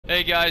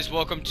Hey guys,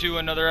 welcome to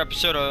another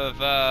episode of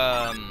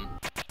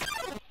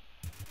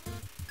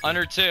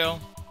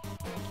Undertale.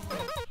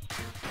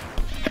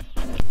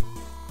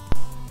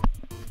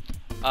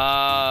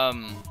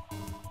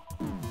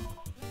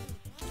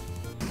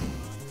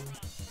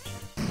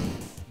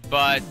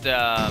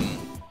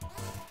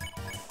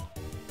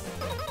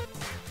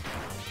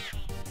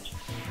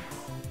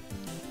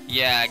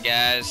 Yeah,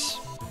 guys.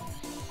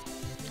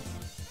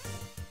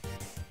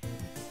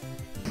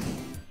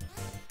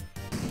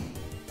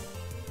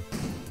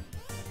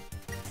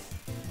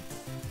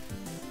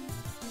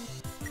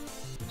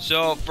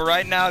 So for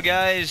right now,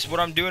 guys, what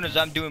I'm doing is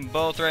I'm doing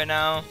both right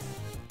now.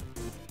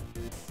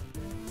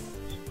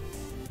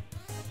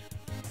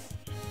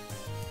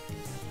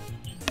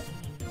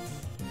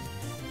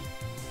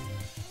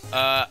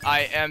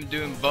 I am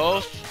doing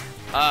both.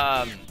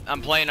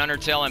 I'm playing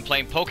Undertale and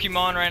playing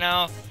Pokemon right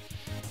now.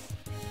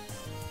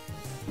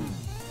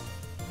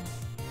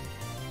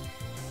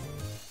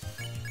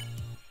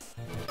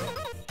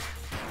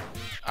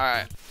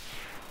 Alright.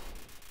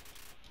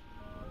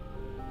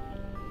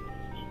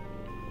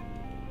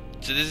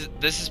 So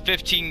this is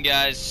 15,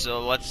 guys,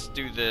 so let's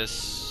do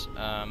this.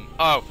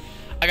 Oh,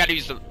 I gotta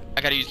use the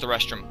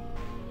restroom.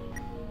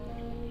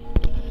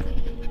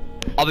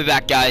 I'll be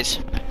back, guys.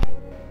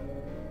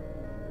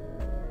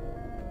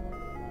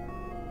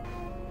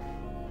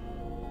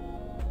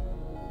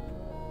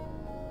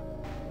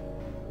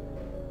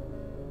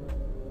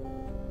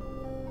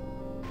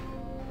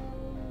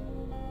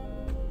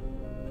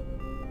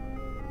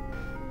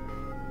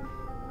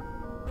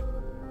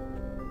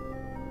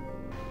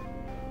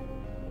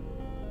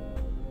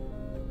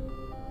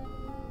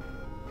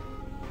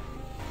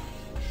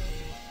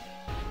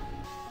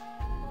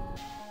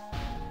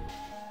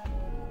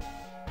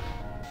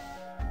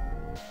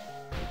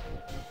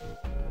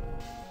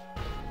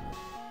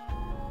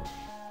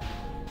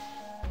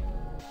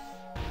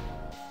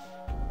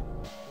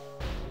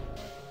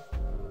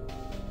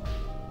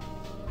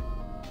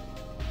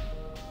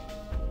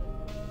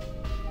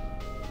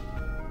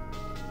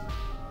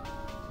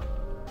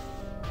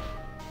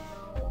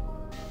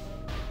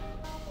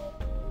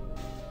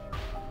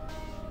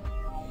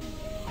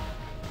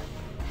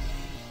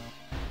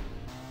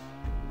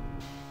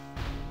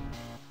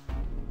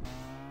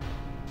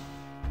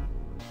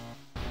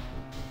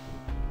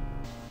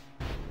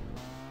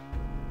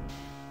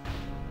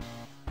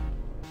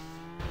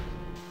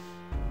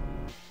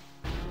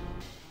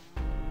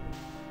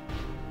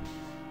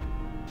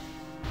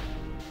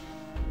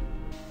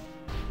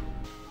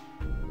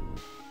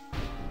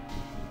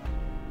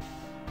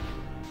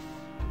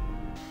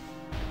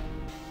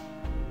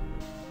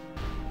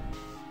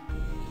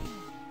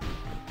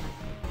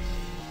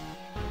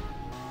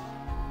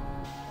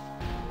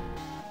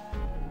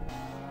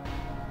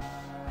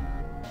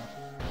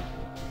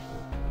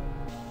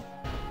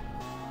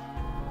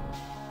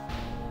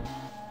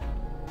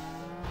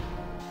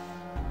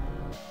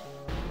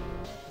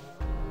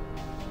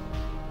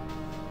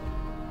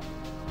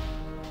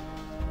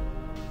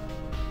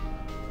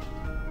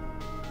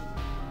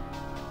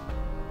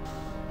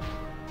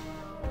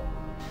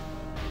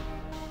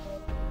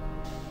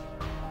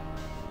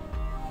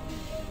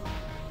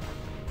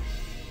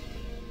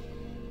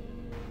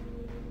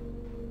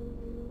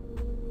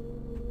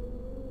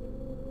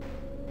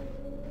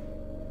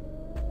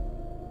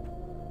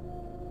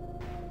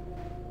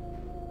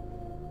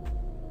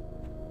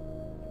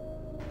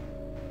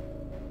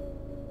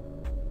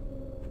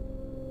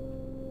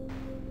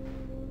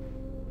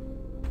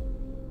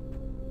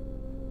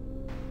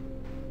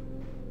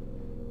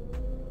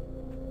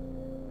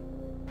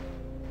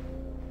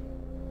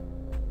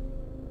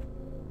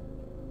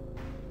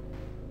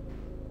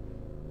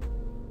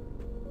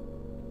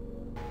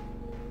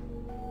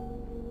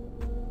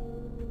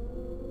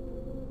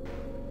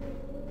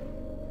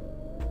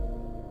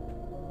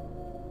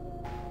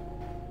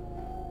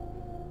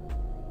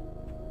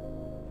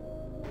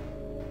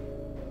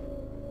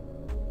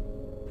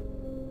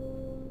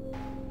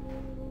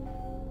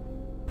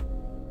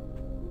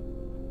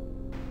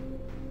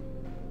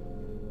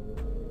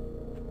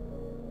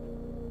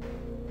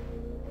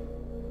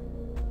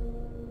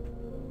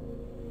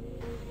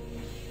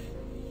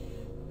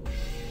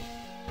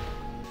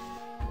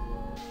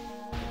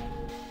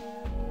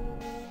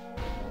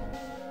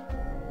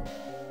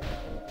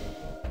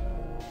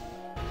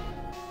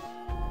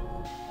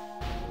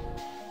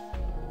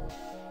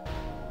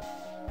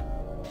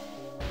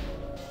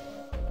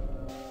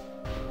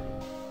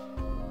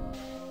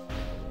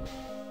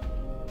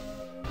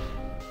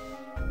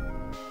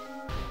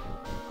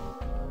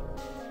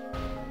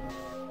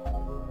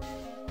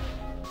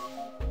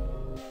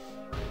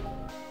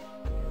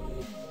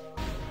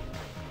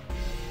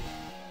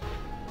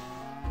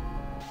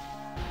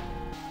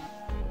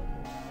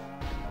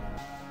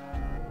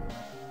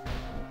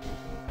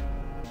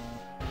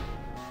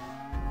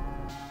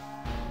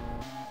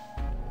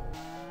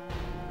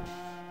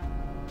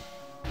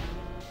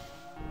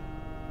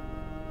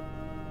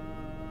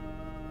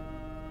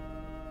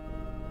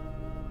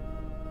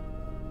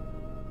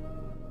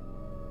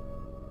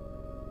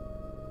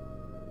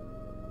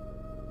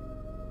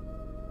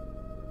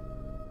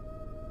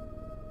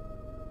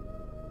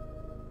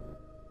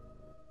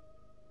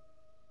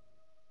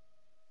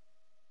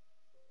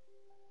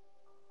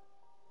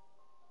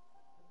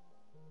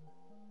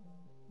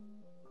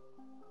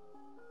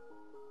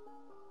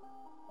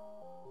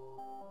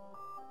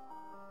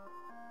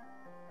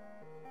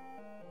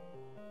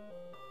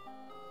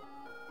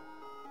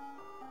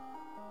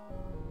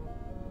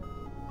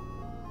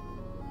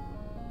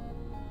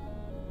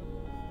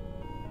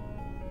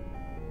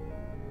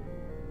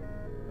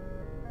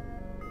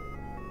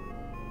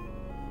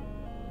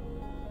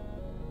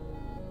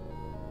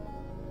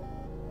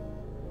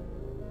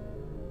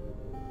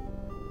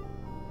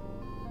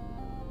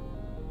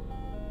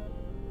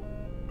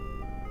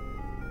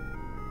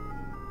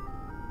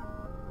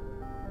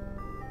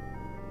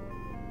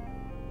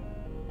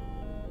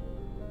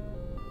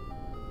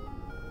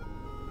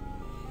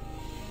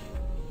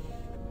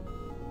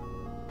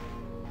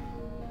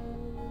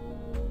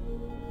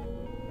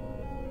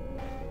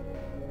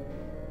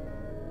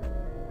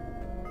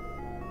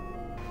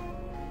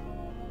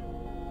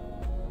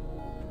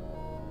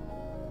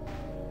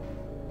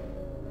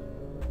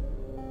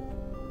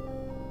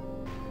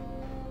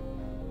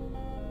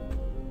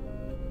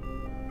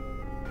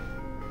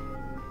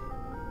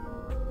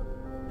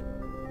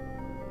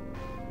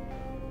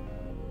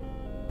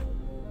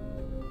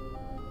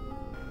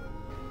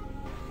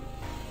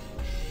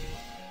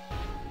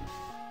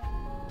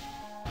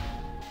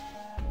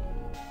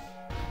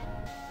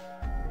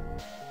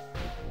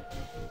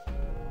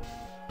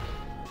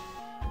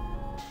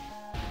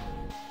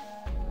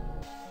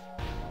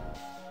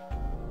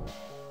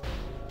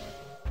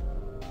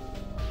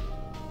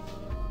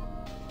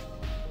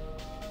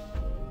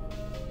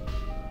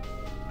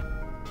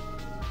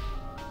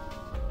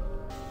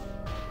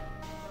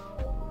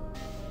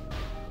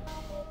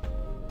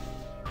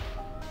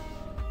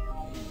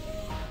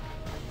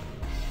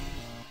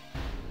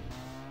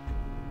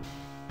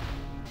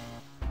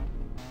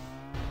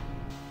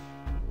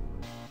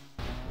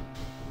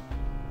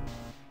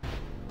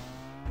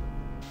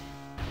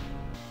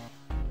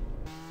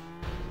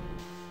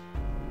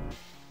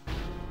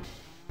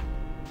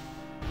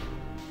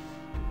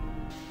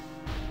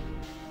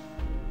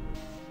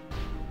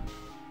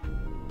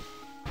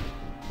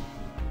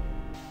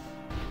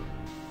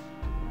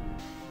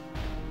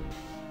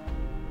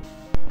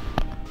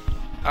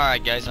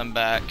 Alright guys, I'm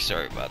back.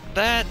 Sorry about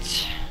that.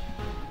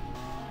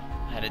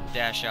 I had to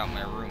dash out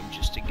my room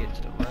just to get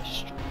to the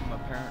restroom,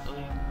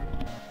 apparently.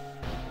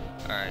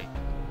 Alright.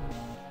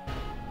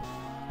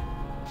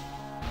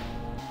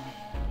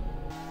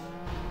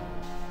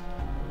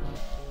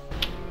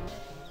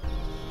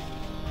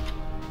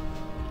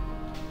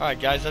 Alright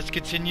guys, let's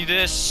continue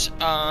this.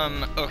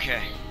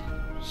 Okay.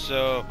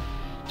 So,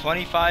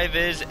 25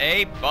 is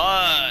a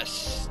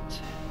bust.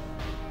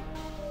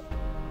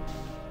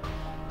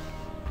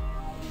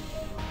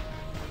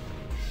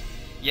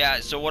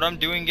 Yeah, so what I'm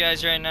doing,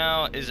 guys, right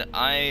now is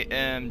I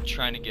am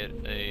trying to get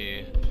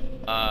a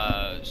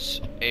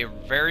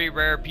very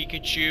rare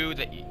Pikachu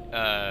that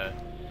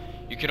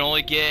you can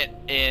only get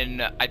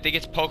in, I think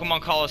it's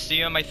Pokemon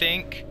Coliseum, I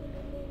think.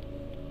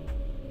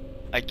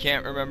 I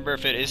can't remember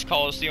if it is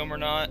Coliseum or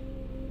not.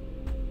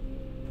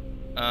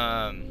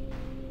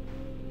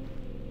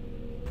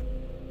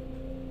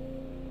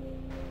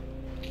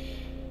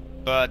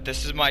 But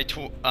this is my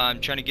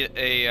I'm trying to get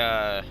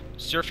a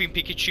Surfing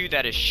Pikachu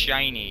that is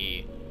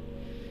shiny.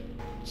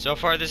 So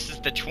far, this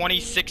is the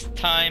 26th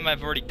time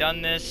I've already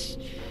done this.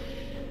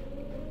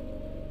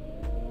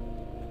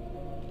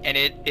 And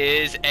it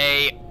is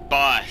a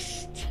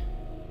bust.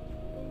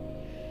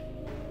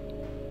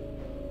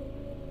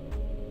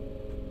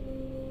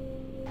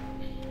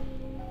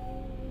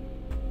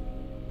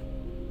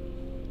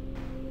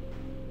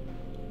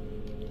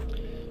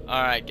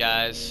 Alright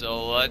guys,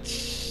 so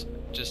let's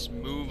just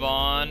move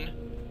on.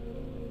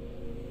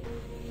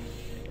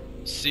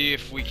 See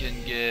if we can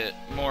get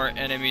more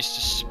enemies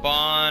to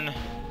spawn.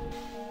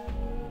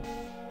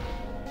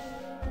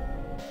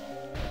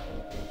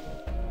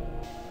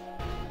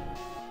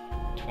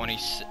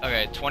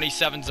 Okay,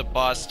 27's a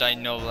bust, I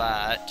know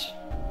that.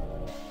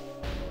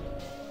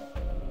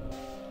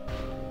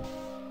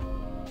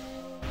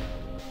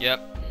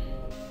 Yep.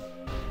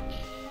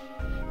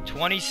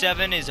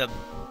 27 is a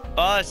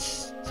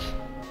bust.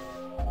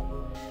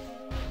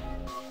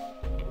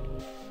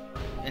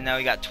 And now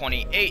we got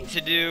 28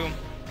 to do.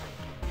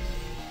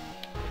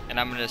 And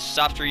I'm gonna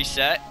soft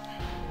reset.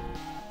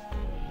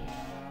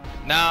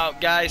 Now,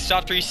 guys,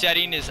 soft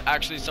resetting is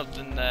actually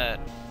something that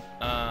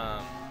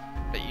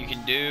that you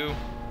can do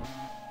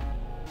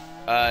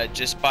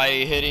just by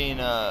hitting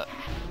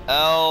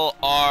L,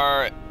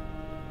 R,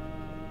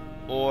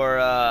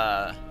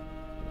 or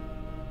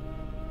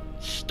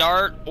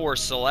start or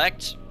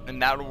select,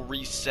 and that will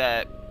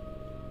reset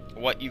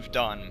what you've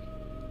done.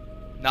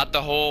 Not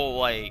the whole,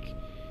 like,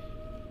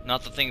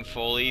 not the thing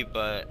fully,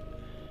 but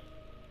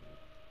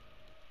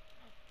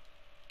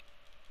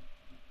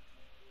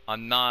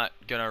I'm not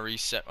gonna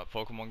reset my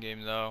Pokemon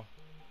game though,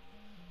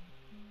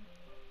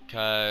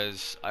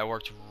 because I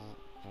worked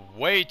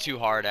way too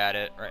hard at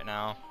it right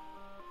now.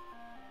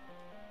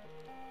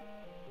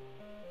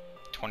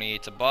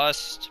 28's a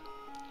bust.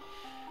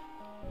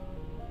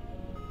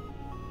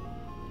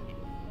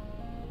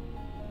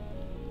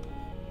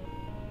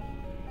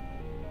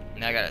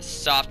 Now I got a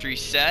soft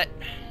reset.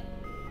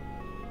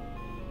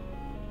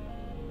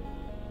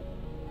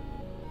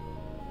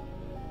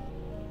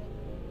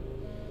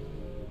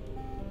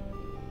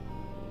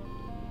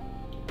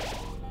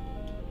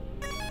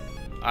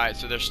 Alright,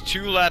 so there's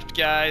 2 left,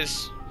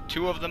 guys.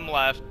 2 of them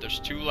left. There's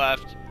 2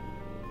 left.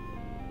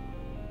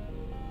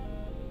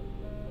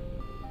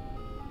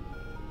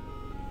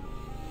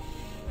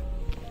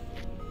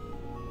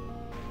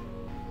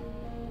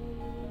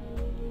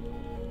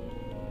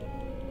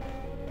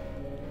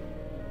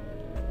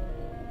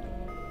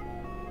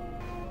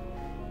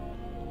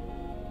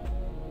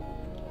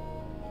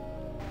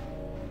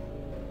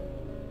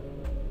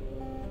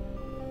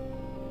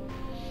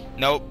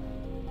 Nope.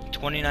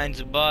 29's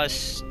a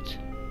bust.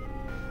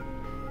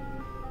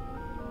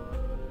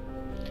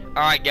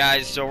 Alright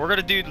guys, so we're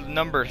gonna do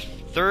number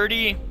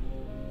 30.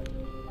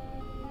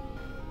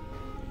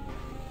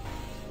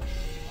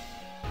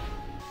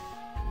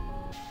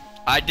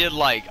 I did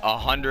like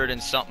 100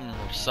 and something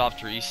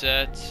soft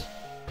resets,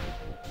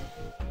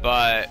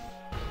 but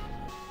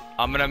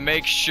I'm gonna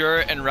make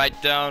sure and write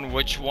down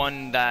which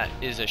one that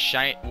is a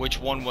which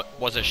one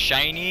was a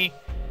shiny.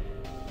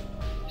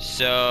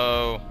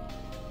 So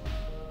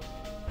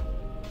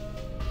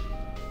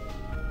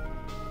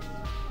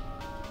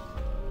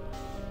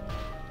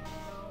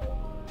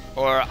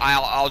or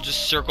I'll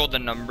just circle the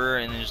number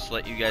and just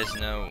let you guys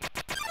know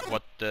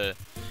what the...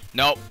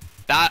 Nope.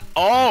 That...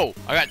 Oh!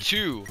 I got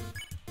 2.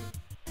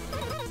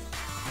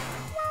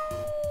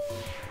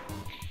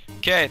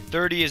 Okay,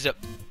 30 is a...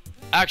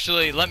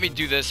 Actually, let me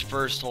do this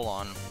first. Hold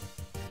on.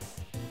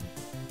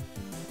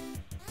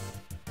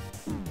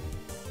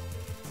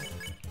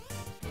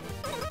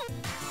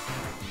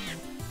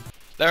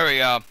 There we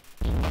go.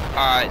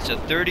 Alright, so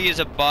 30 is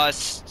a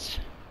bust.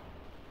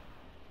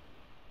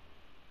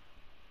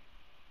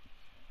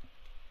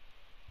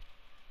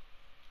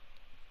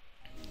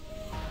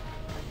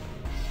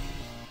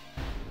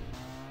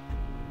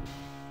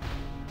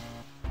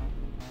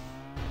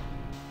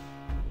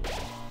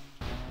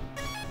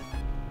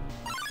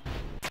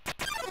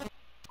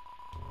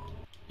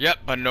 Yep,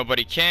 but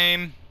nobody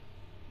came.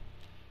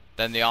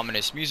 Then the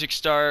ominous music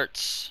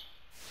starts.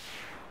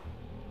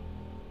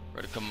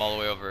 We're gonna come all the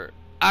way over.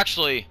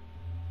 Actually,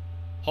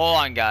 hold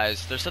on,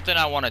 guys. There's something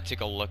I want to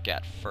take a look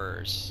at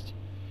first.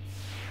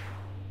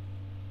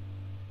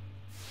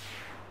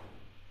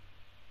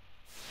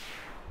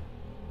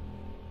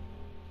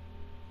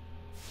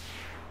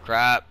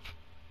 Crap.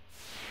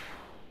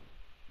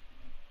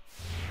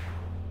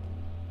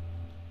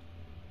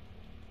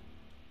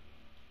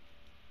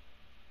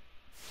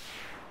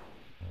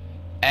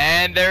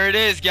 And there it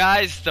is,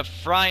 guys. The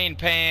frying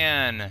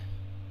pan.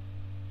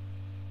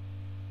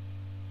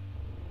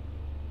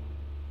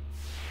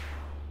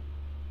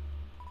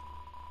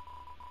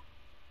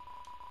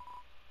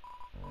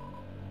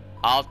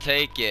 I'll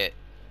take it.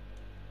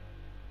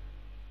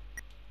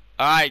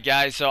 Alright,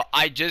 guys. So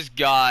I just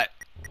got...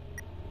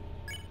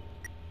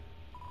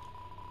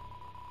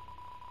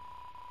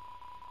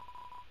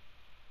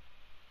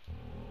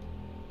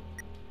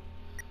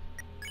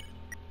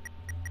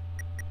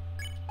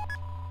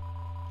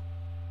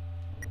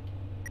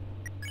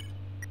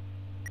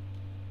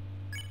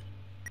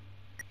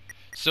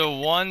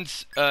 So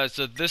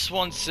so this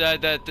one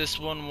said that this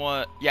one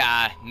was,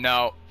 yeah,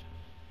 no.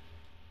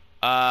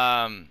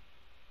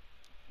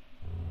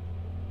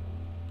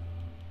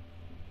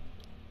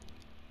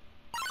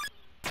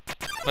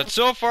 But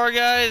so far,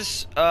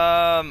 guys,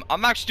 I'm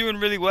actually doing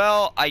really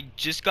well. I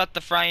just got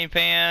the frying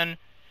pan.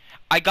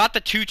 I got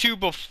the tutu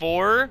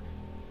before.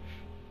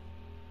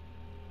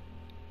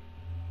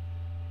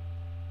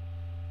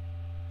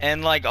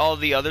 And like all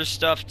the other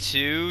stuff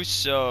too,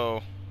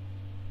 so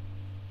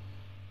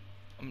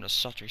I'm gonna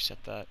soft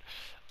reset that.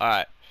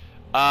 Alright.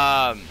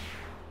 But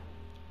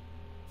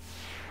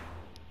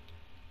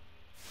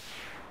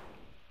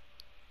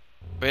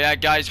yeah,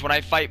 guys, when I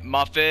fight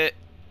Muffet,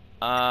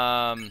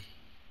 I'm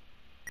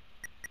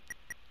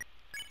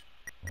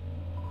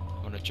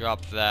gonna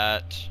drop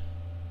that.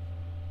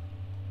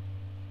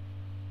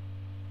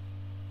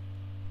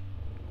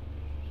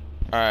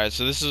 Alright,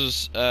 so this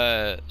is,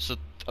 so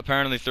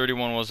apparently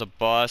 31 was a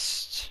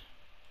bust.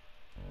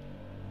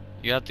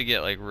 You have to get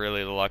like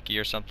really lucky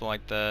or something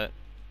like that.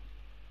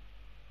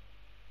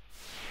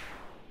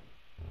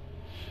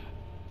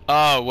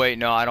 Oh, wait,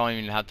 no, I don't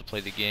even have to play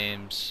the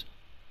games.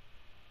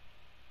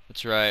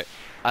 That's right.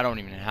 I don't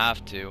even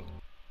have to.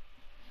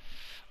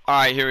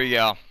 Alright, here we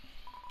go.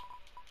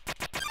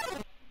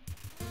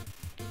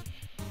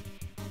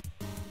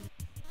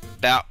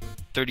 That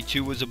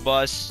 32 was a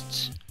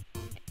bust.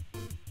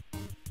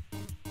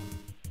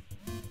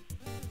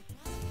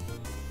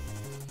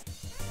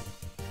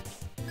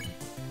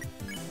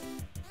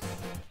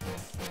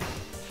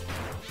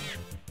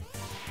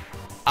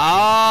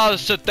 Oh,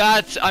 so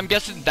that's, I'm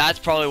guessing that's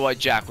probably what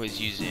Jack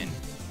was using.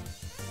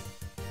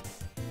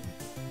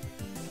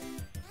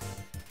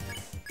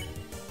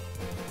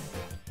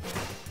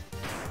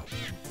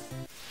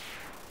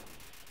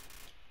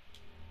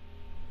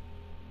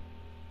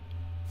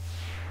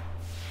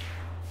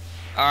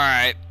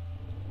 Alright.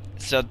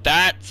 So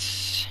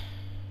that's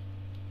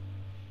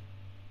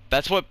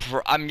what,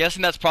 I'm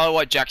guessing that's probably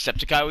what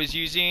Jacksepticeye was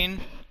using.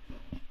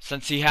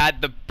 Since he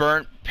had the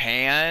burnt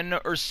pan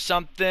or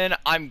something,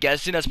 I'm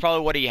guessing that's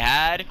probably what he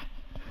had.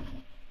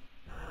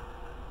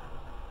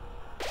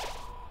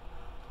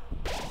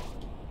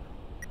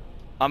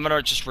 I'm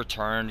gonna just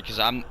return because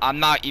I'm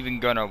not even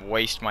gonna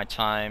waste my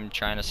time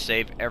trying to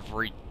save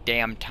every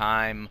damn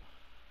time.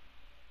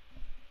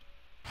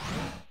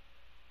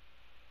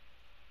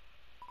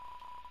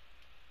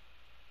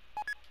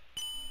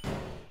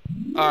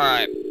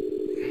 Alright.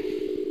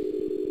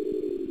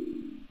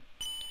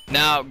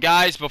 Now,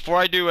 guys, before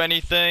I do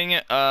anything, when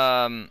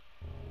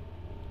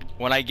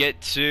I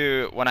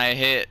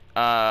hit,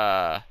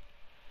 the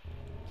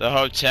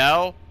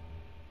hotel,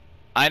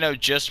 I know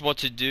just what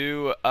to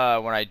do,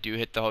 when I do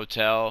hit the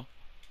hotel.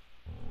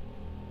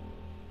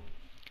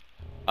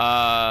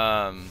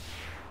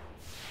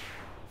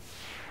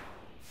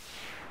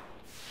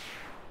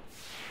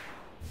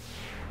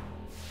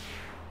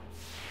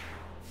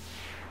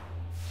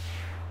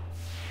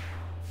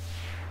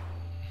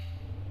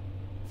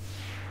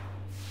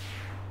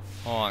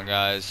 Hold on,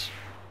 guys.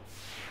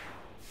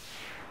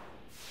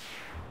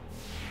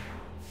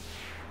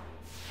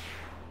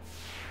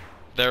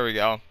 There we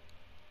go.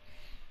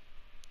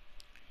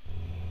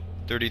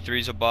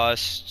 33's a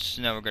bust.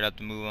 Now we're gonna have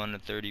to move on to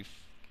 30.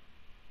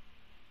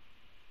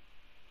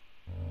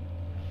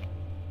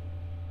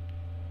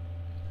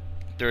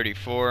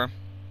 34.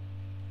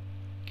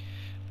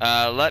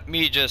 Let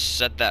me just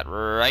set that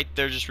right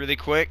there just really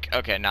quick.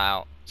 Okay,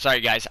 now,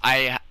 sorry guys,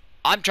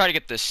 I'm trying to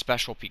get this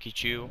special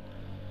Pikachu.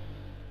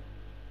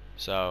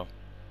 So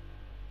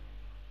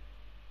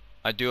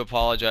I do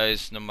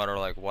apologize no matter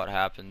like what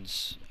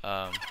happens.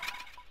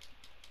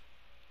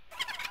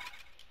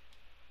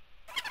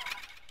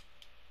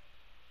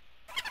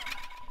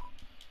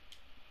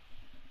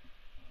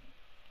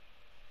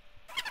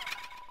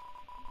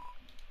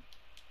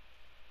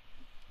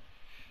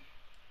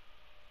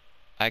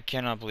 I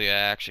cannot believe I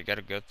actually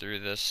gotta go through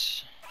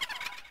this.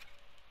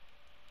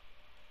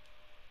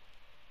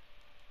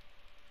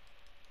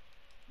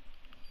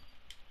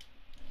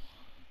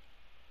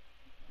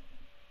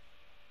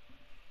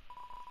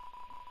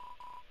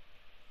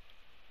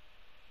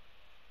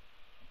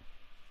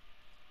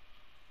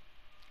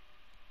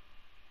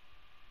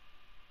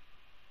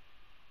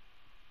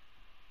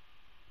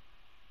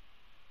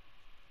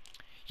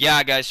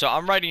 Yeah, guys, so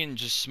I'm writing in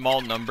just small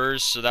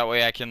numbers so that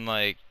way I can,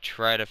 like,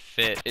 try to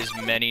fit as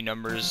many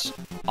numbers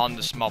on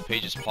the small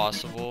page as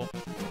possible.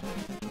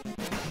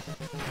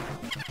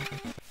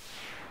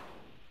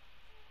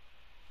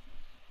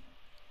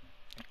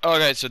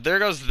 Okay, so there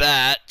goes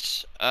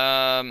that.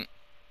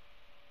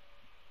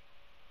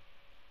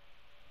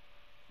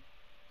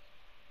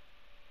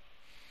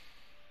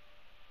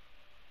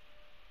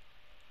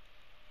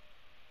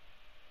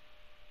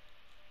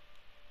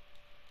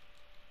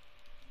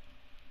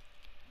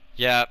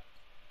 Yeah,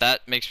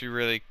 that makes me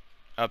really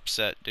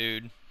upset,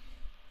 dude.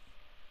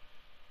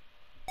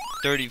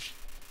 30,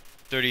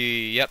 30,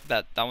 yep,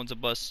 that one's a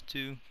bust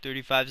too.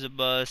 35's a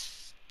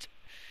bust.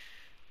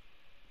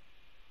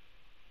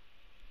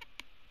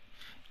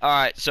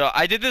 Alright, so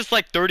I did this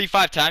like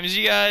 35 times,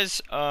 you guys.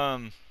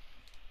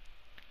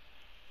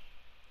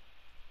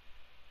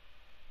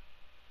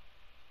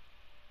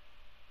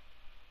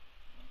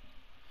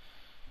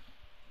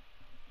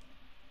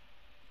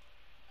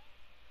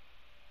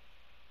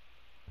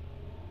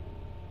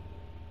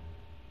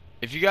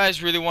 If you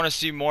guys really want to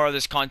see more of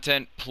this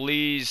content,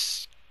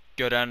 please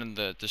go down in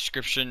the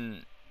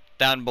description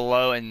down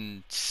below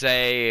and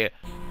say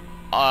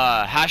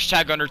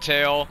hashtag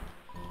Undertale.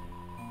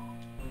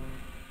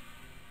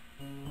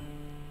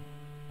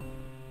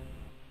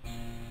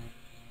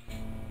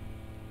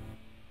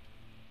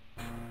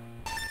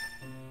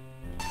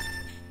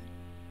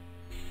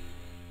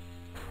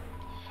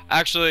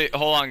 Actually,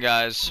 hold on,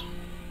 guys.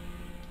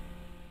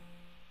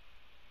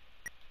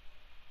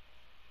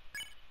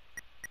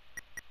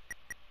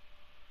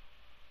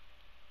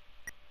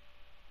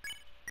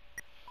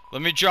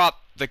 Let me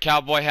drop the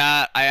cowboy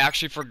hat. I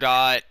actually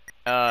forgot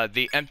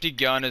the empty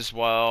gun as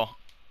well.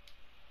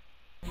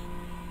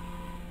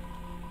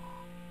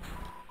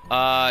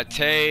 I'll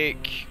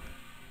take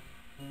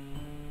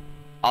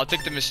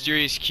the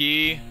mysterious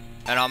key,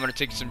 and I'm gonna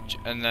take some,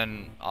 and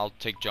then I'll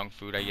take junk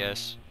food, I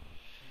guess.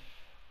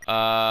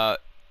 And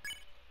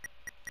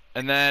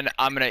then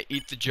I'm gonna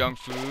eat the junk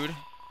food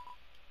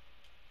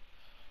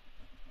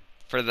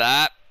for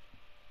that.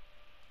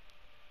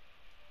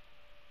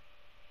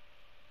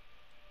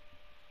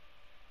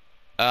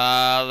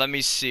 Let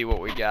me see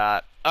what we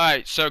got.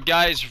 Alright, so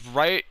guys,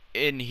 right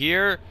in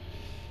here,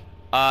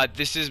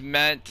 this is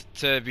meant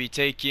to be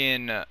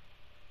taken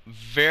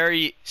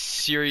very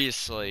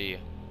seriously.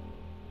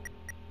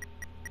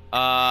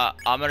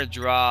 I'm gonna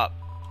drop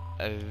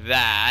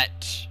that.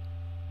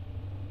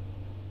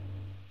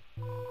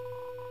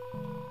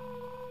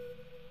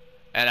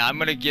 And I'm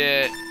gonna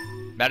get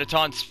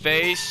Metaton's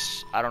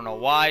face. I don't know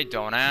why,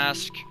 don't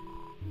ask.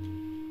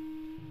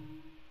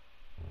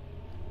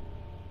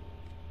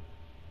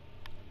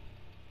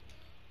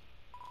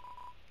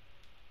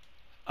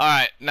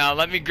 Alright, now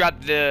let me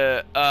grab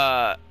the,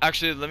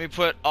 actually let me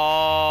put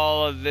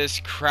all of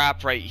this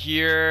crap right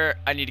here.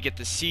 I need to get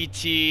the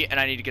CT, and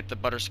I need to get the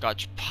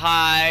butterscotch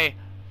pie.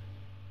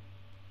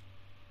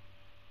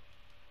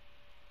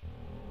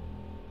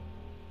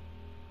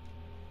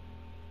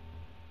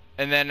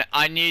 And then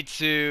I need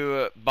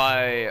to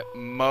buy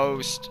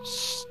most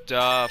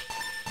stuff.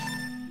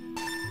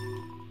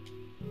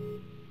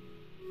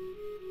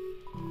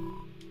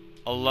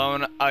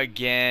 Alone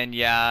again,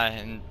 yeah,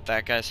 and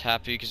that guy's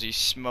happy because he's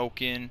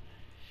smoking.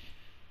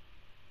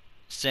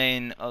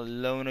 Saying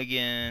alone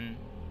again.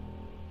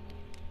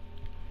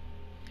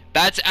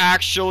 That's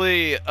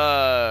actually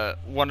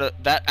one of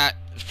that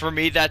for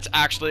me. That's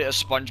actually a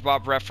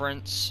SpongeBob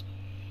reference.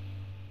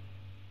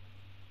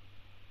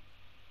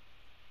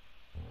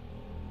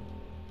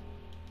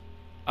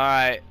 All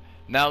right,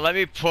 now let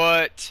me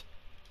put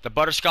the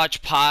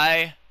butterscotch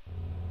pie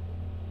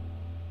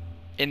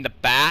in the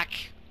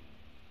back.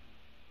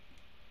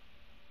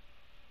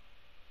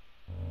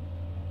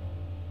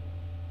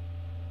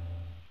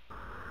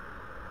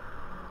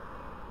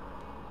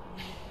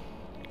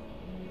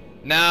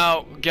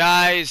 Now,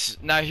 guys,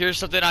 now here's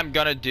something I'm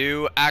gonna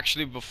do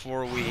actually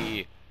before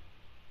we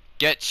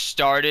get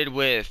started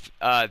with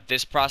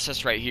this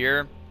process right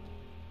here.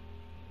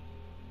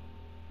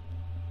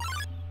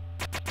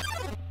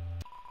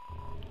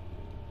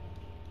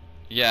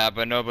 Yeah,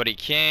 but nobody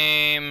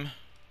came.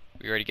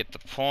 We already get the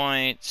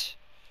point.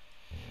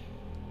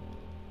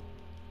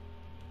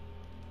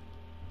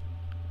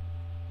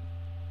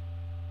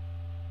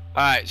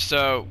 Alright,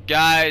 so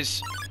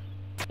guys,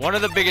 one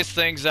of the biggest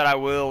things that I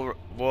will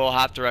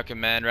have to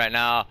recommend right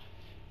now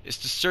is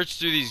to search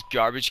through these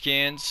garbage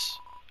cans.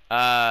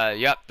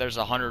 Yep, there's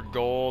 100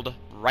 gold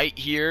right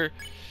here.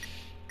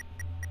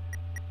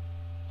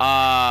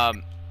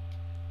 And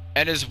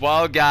as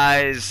well,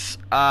 guys,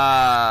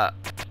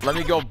 let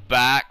me go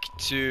back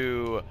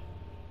to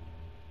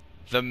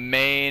the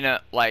main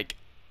like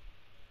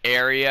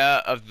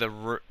area of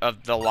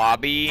the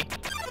lobby.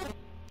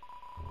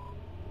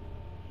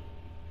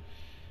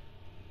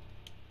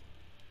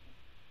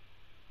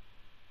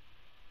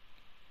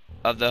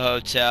 Of the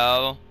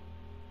hotel,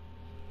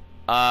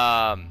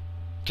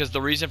 because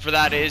the reason for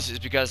that is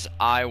because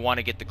I want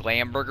to get the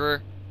glam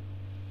burger.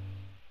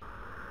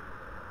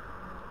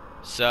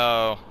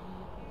 So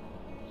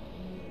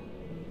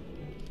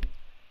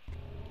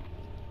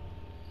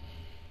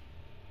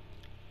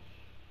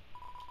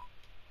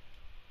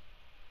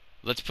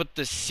Let's put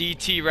the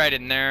CT right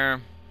in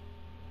there.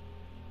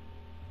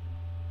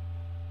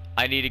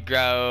 I need to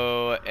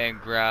go and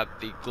grab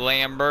the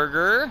glam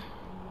burger.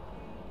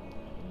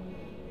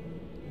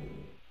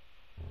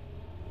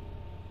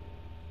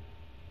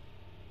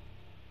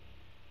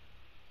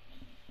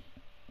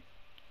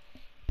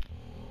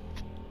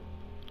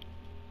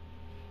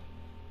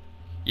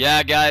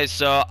 Yeah, guys,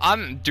 so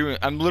I'm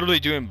literally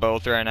doing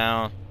both right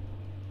now.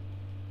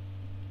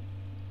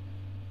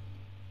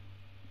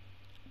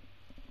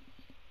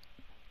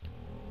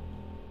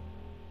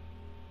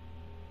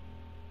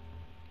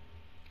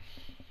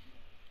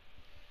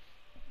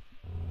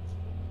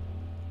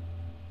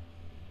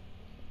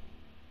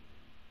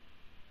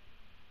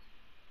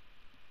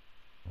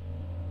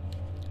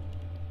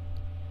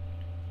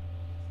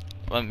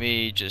 Let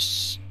me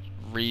just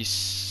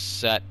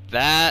reset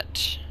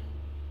that.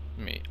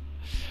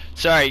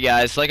 Sorry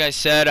guys, like I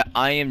said,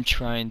 I am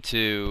trying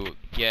to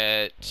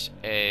get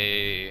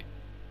a...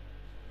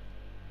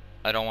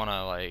 I don't want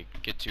to like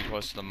get too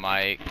close to the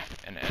mic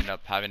and end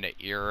up having to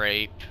ear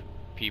rape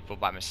people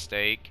by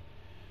mistake.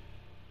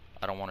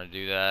 I don't want to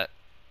do that.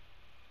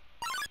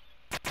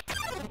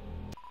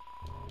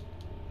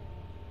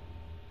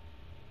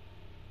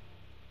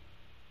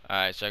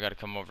 Alright, so I gotta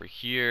come over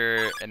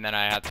here, and then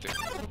I have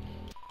to...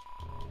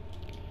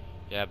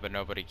 Yeah, but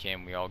nobody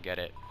came, we all get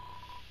it.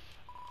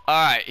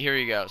 Alright, here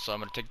we go. So I'm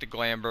gonna take the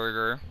glam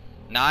burger.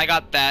 Now I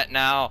got that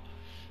now.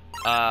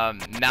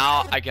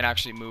 Now I can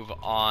actually move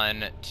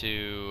on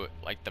to,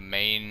 like, the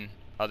main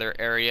other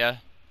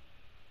area.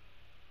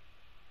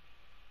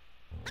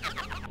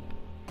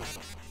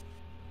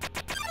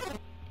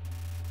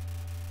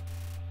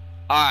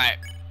 Alright.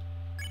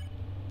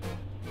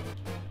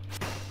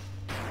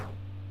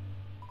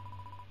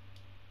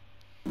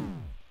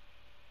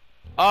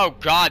 Oh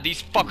god,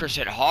 these fuckers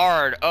hit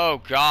hard.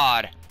 Oh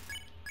god.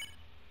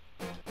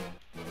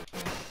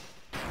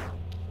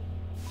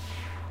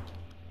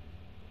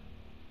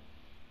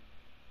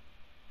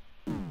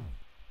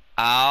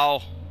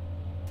 Ow.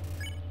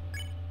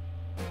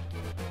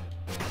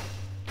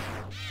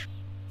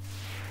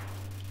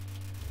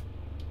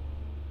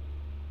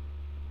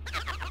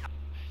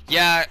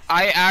 Yeah,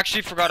 I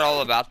actually forgot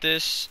all about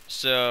this,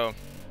 so...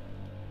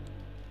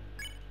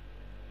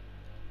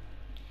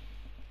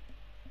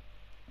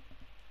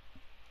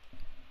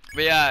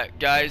 But yeah,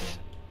 guys,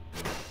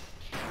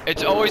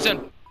 it's always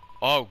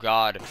oh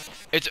god,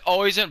 it's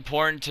always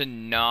important to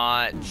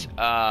not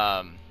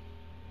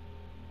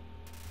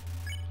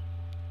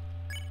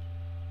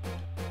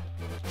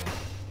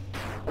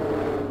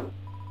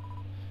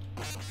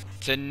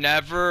to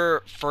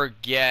never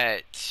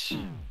forget.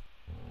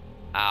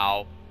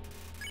 Ow.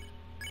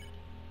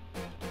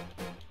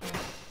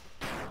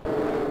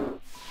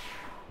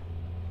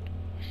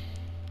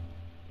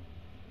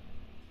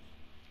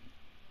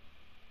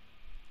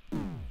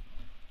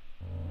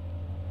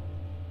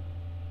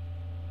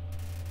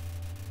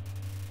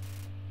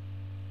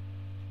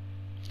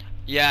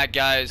 Yeah,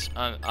 guys,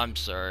 I'm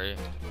sorry.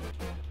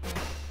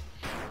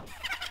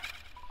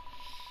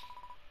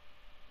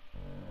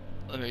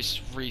 Let me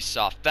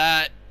resoft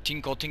that.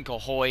 Tinkle tinkle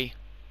hoy.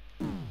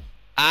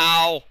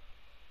 Ow.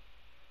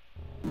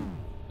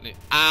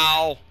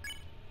 Ow.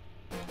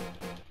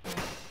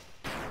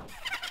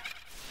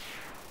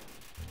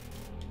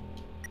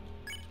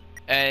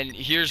 And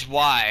here's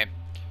why.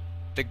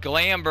 The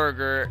glam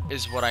burger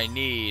is what I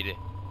need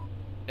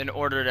in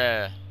order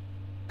to...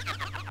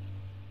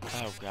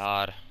 Oh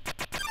god.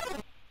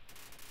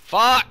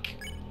 Fuck!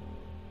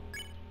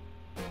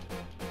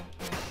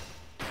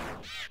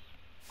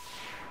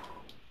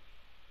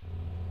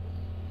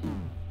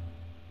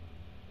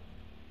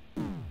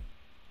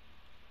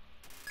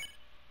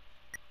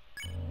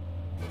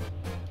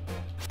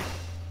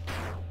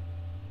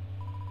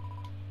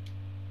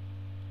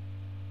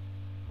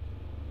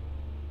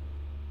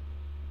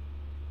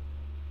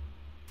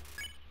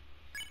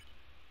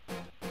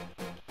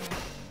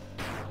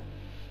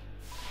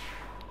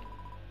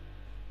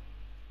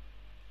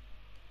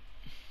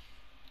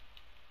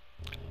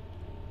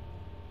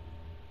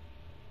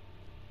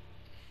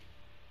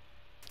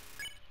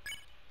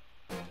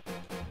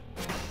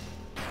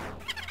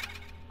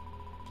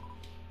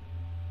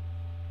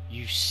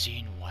 You've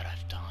seen what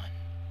I've done.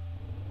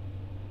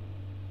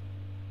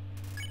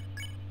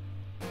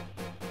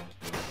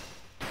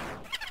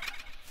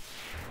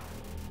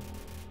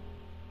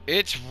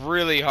 It's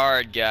really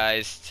hard,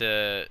 guys,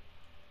 to...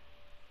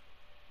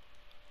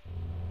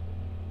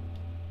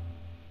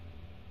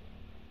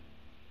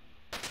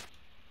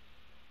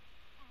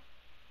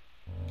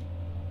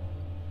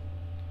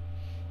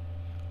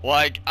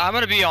 Like, I'm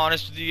gonna be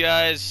honest with you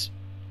guys.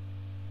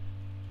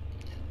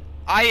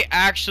 I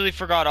actually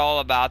forgot all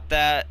about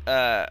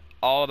that,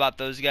 all about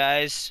those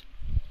guys.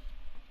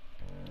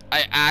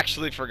 I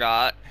actually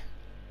forgot.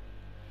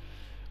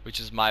 Which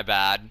is my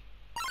bad.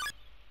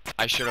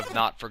 I should have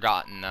not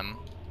forgotten them.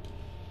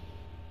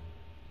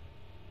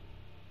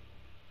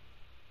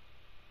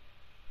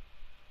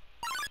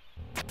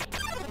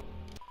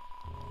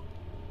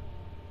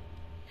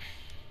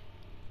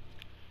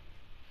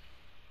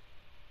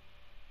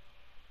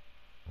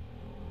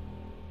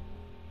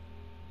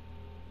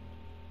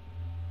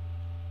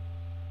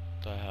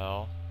 The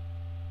hell?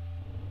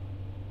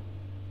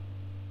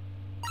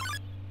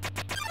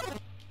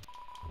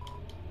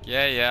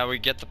 Yeah, we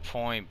get the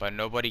point, but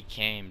nobody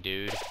came,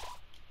 dude.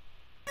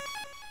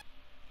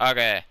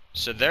 Okay,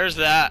 so there's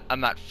that.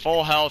 I'm at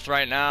full health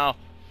right now.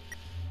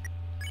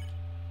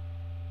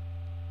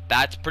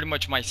 That's pretty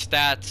much my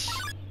stats.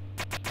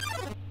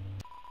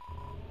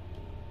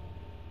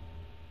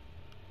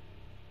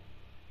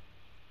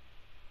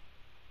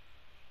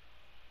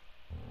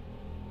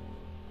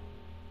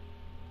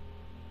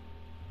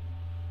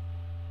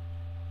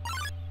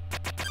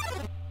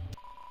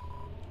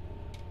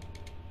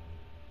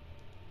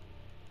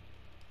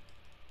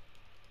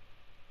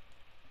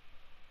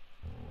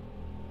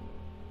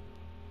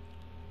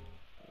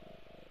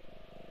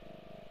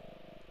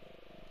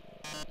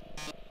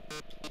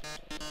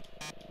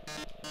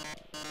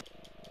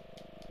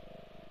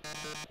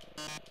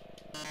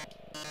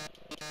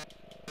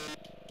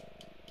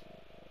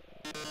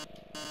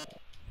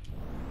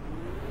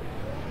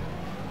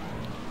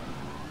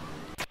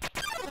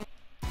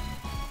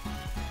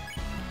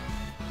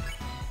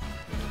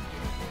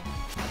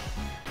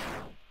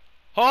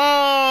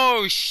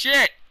 Oh,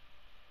 shit!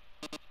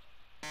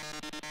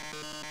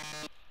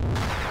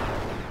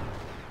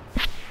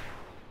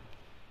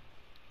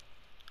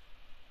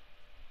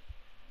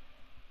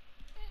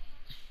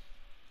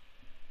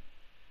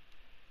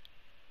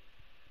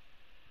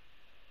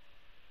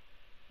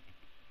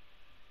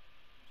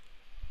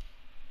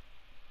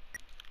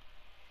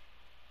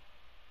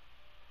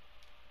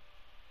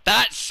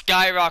 That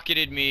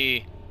skyrocketed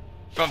me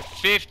from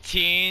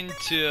 15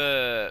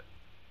 to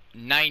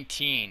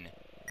 19.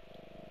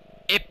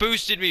 It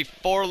boosted me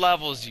 4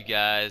 levels, you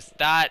guys.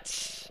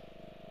 That's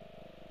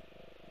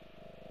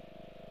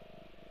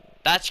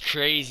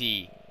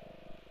crazy.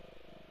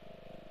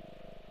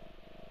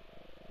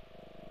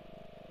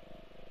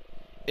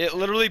 It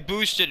literally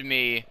boosted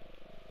me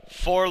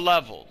 4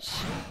 levels.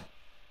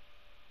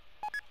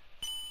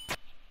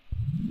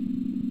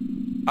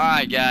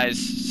 Alright,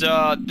 guys.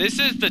 So, this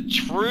is the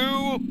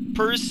true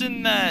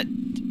person that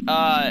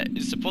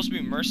is supposed to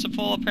be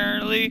merciful,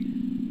 apparently.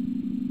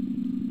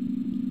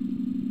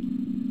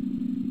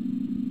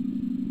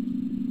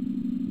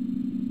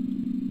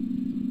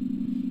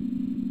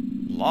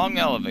 Long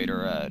elevator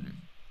ride.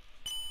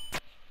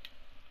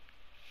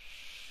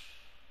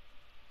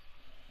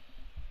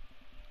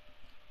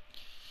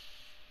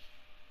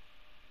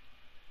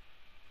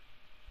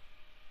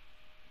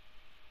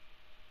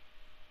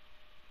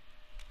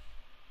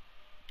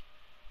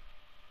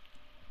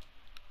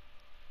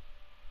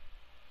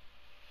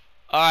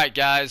 Alright,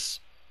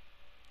 guys.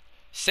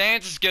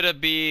 Sans is gonna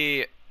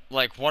be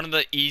like one of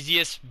the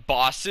easiest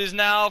bosses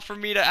now for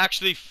me to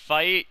actually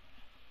fight.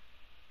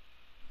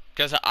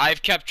 Because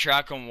I've kept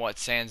track on what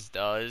Sans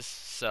does,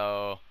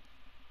 so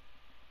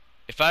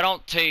if I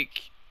don't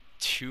take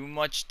too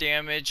much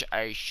damage,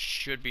 I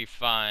should be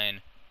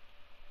fine.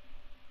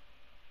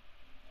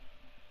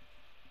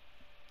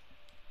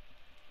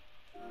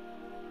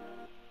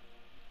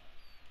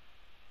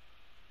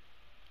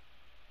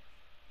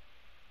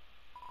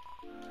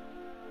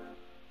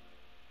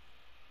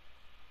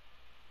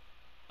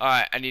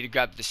 Alright, I need to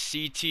grab the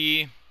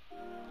CT.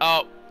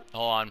 Oh,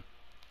 hold on.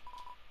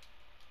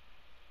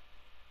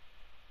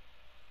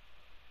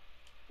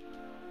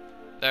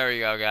 There we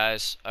go,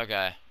 guys.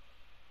 Okay.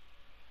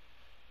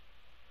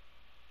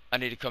 I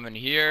need to come in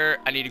here.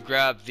 I need to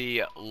grab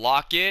the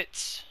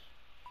locket.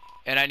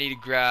 And I need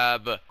to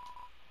grab...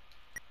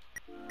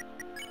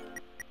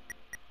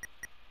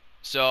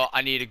 So,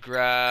 I need to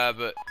grab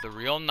the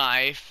real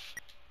knife.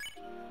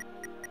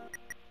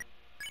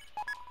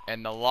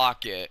 And the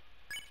locket.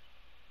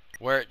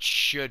 Where it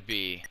should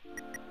be.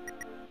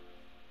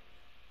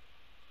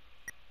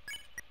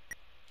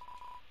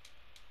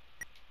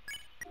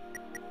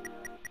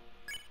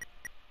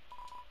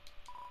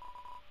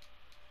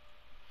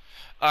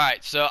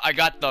 Alright, so I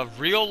got the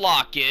real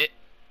locket.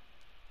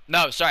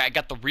 No, sorry, I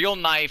got the real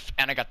knife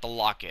and I got the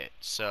locket.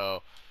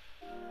 So...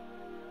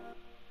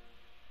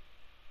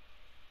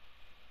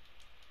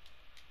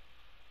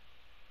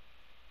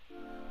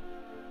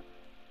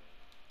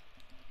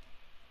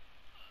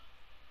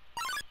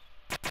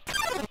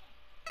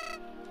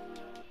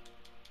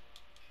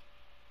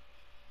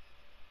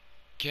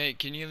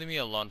 Can you leave me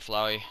alone,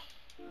 Flowey?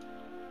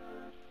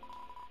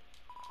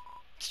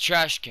 It's a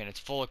trash can. It's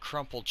full of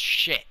crumpled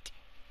shit.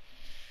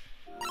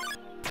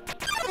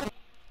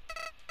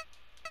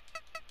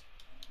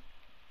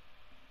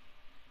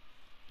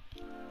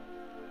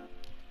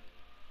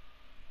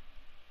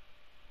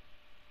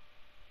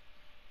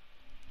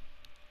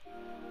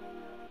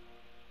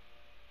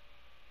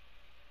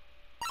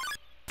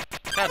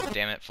 God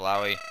damn it,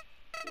 Flowey.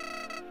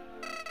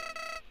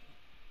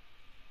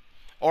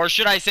 Or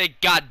should I say,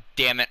 God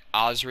damn it,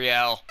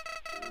 Osriel.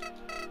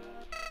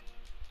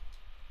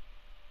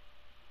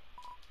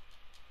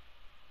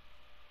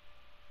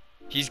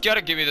 He's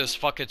gotta give me this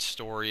fucking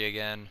story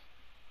again.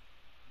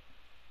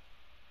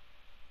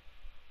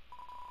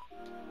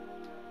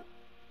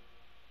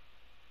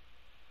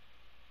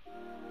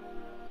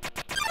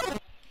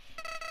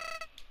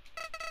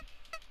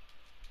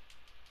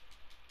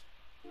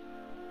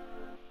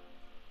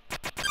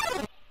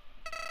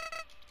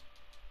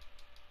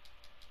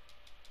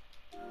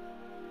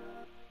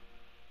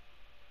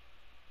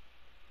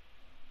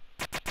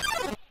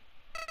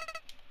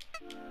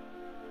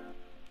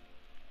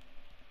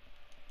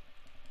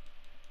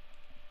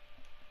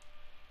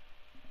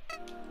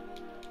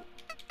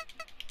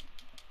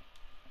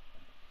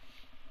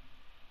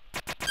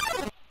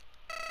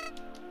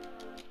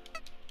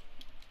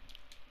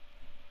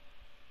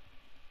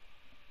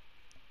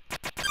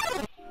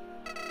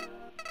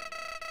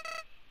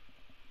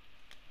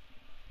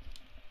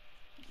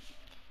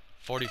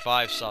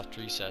 45 soft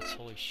resets.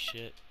 Holy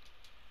shit.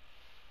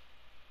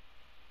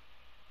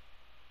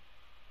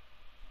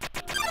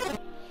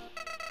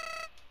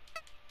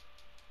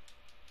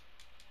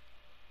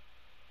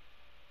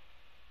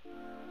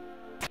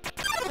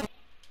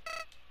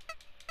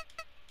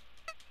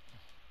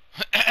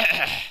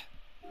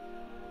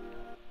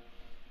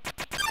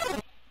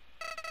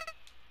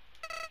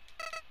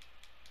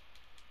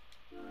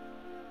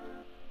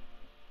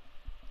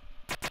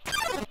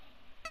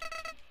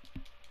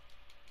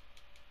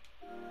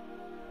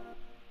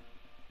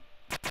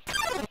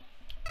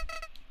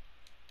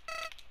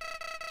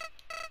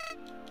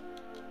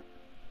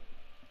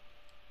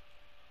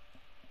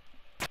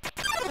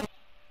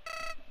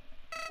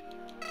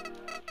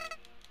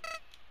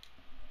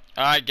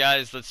 Alright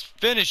guys, let's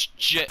finish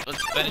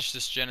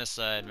this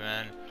genocide,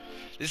 man.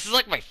 This is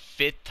like my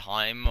 5th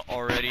time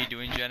already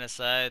doing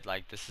genocide.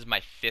 Like, this is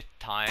my 5th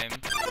time.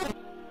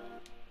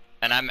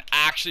 And I'm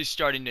actually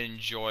starting to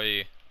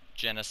enjoy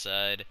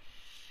genocide.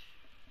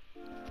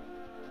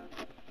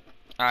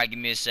 Alright, give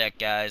me a sec,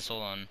 guys.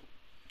 Hold on.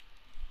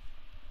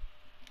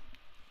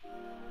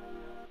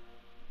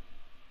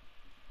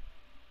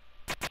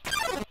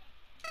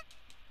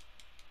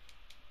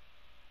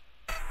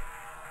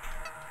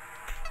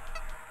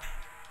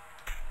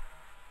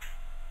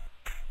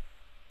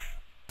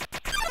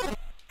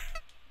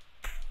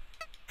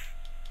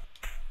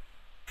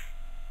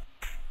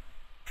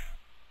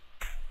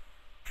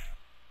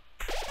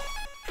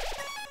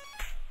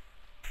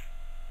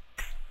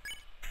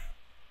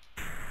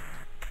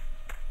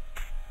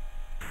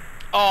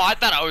 Oh, I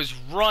thought I was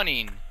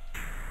running.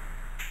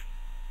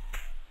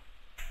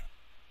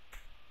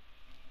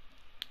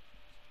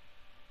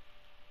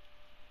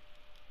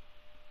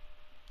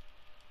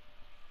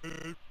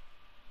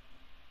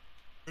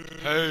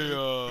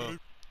 Hey,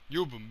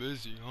 you've been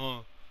busy,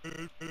 huh?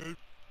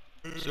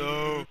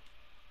 So,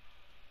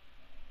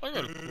 I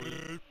gotta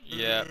quit.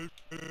 Yeah.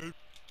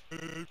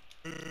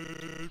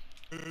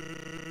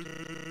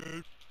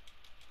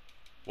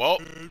 Well,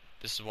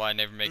 this is why I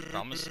never make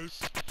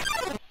promises.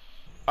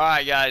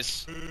 Alright,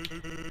 guys.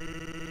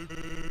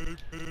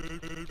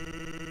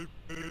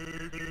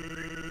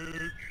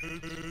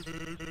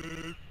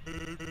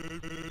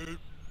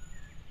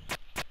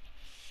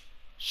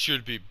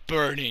 Should be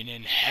burning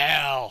in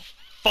hell.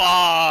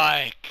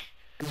 Fuck!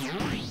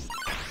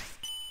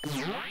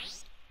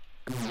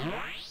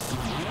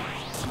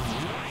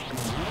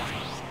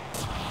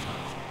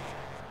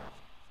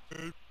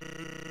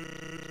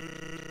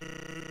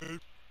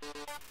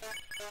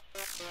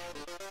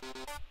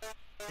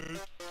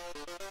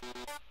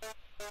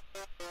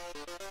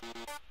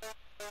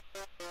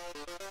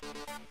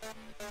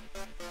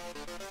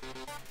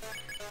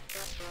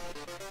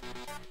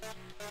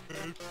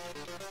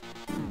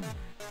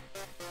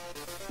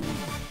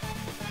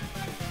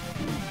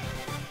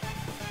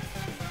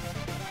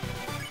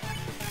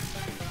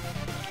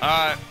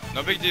 Alright,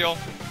 no big deal.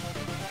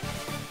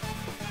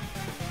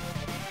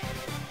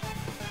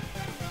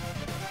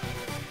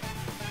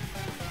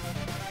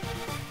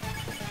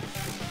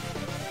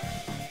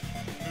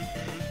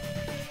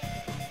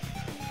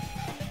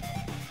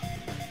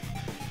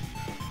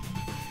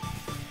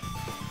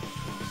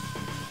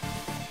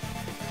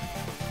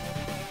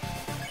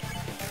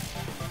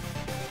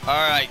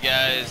 Alright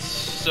guys,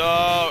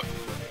 so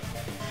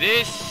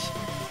this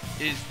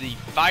is the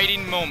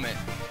fighting moment.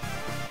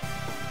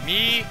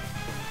 Me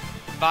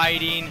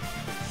fighting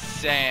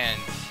Sans.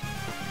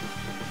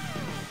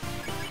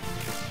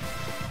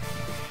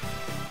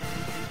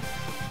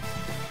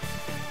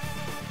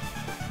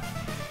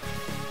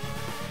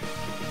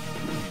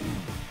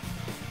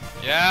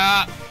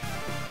 Yeah.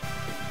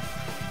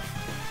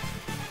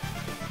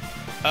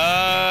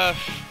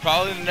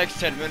 Probably in the next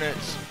 10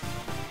 minutes.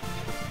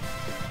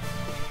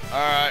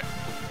 Alright.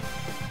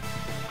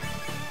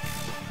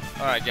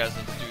 Alright guys,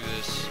 let's do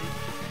this.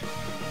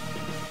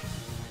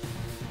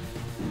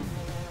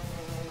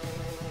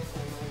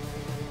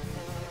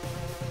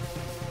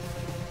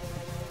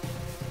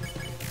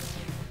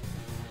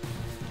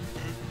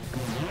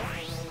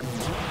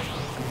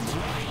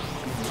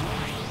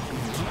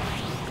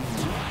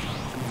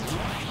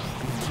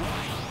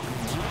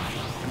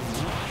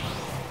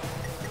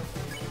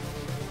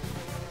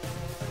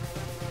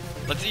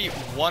 Let's eat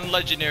one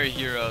legendary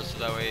hero so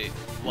that way,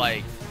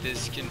 like,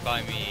 this can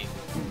buy me.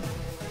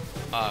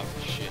 Oh,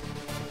 shit.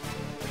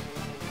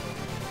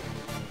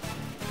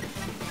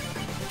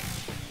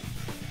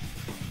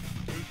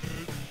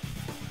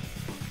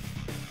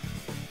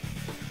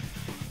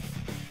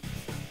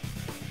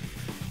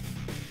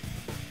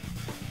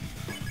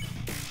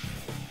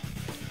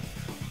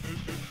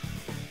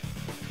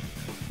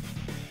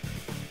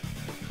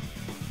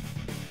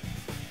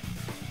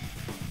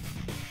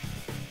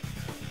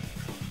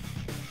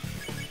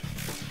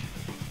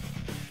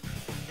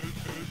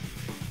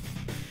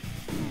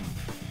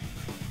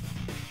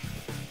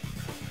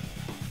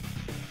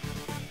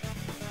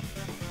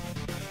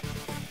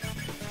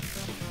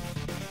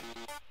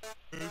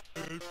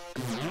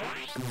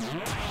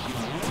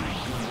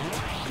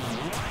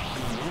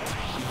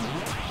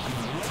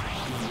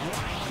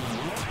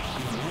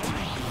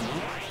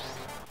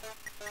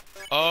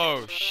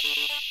 Oh,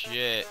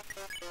 shit.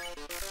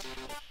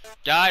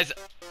 Guys,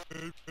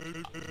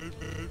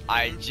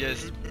 I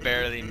just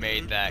barely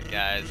made that,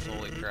 guys.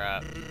 Holy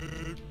crap.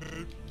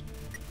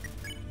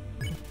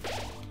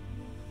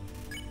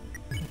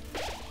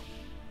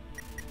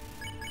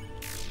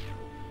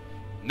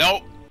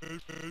 Nope.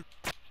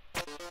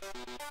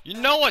 You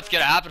know what's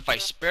gonna happen if I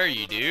spare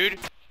you, dude.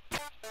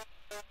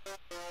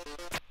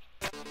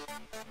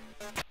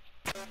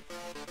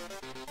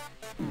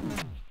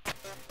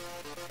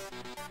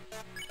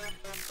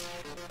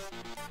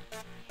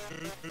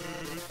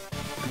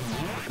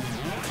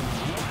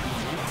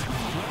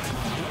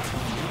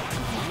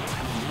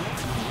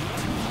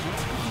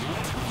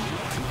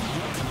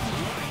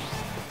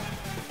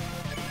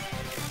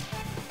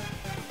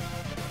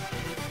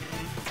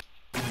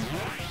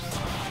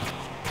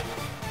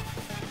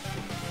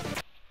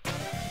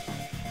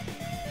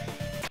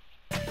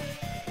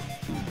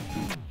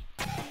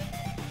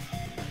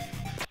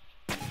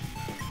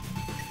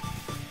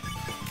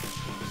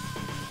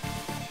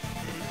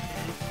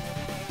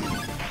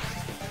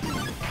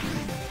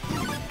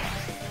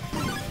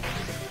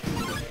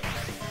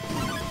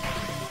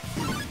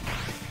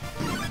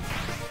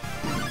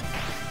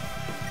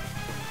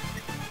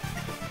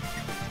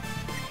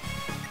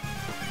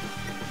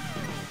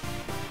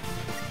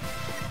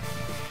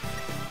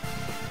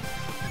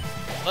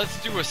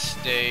 Let's do a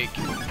steak.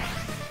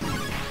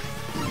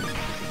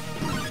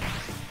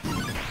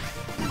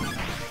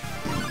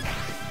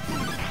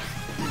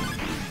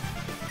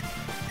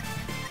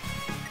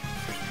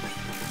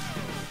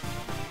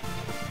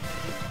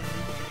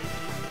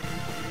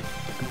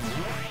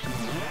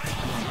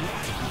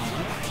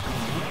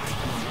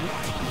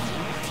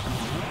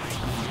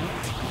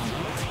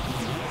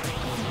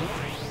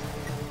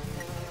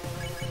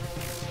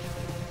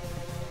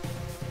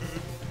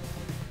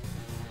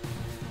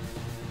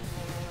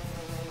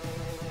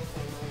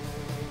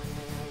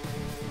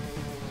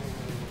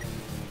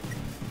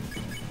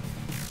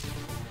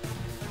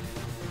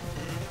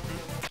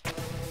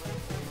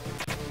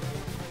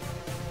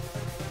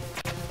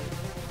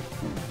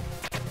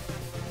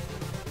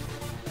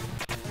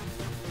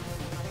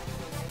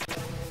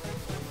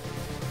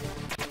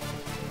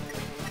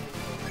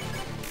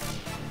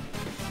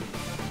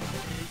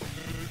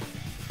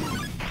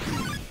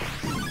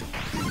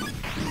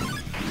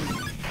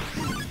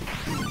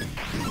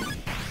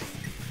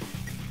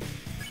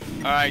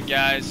 Alright,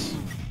 guys.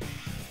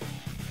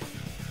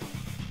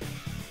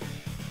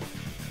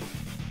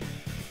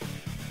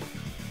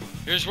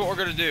 Here's what we're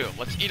gonna do.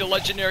 Let's eat a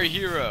legendary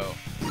hero.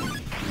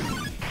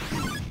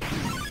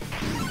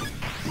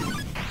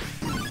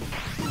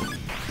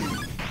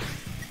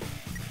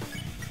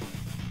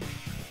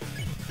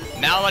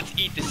 Now let's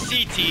eat the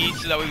CT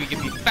so that way we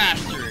can be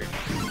faster.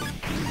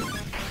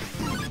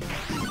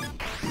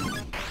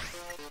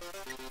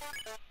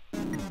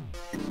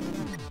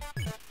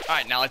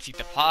 Alright, now let's eat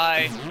the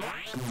pie.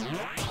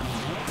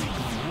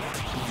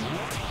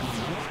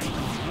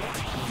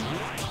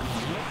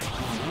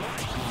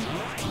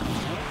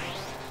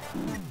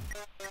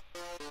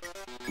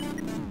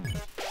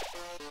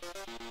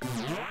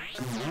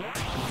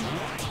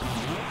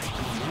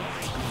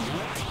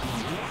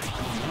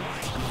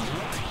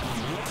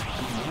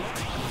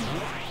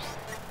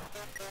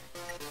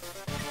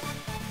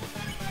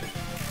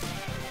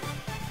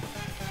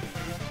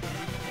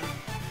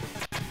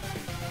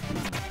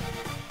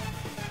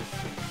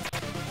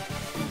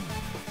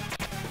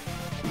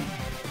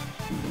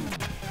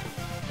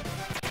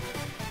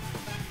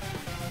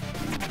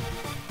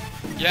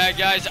 Yeah,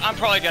 guys, I'm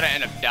probably gonna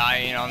end up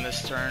dying on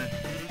this turn.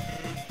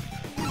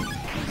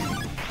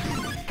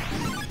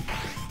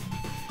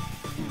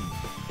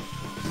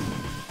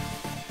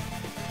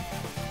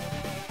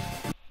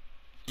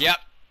 Yep.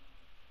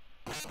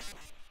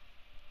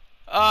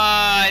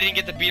 I didn't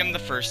get to beat him the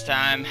first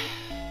time,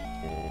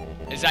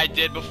 as I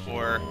did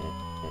before.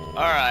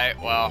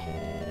 Alright, well.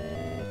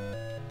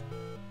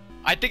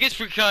 I think it's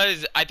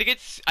because, I think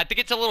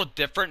it's a little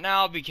different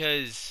now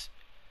because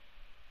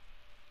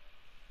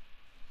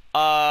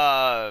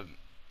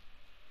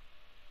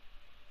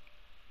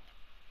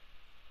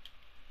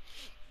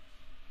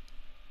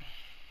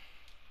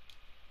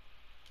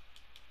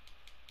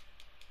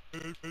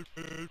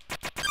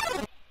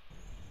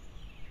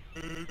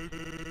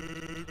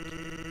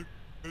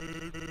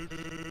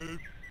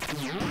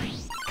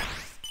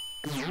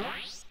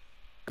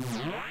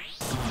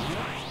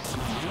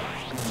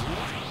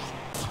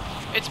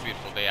it's a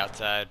beautiful day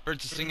outside.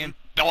 Birds are singing.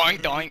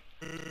 Doink, doink.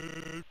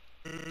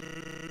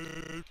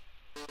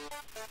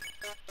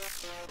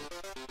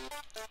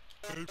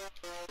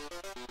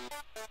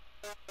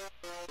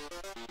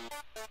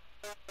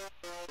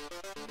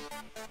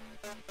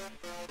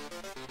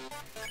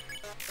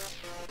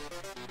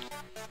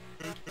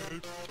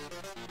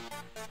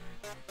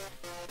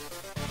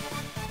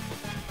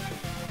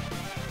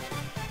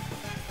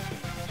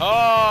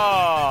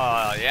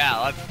 Oh, yeah,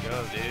 let's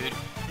go, dude.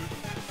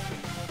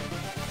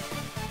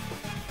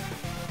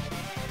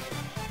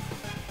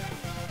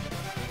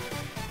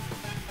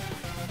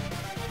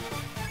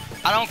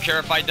 I don't care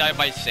if I die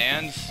by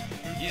sands.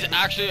 He's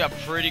actually a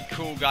pretty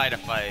cool guy to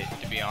fight,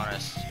 to be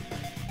honest.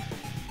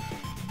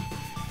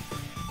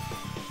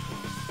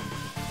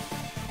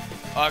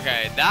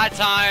 Okay, that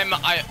time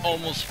I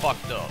almost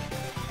fucked up.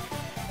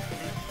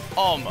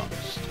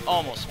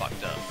 Almost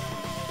fucked up.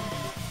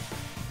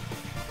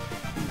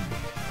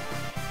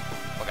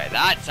 Okay,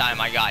 that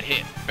time I got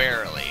hit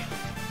barely.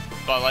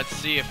 But let's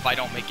see if I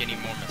don't make any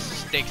more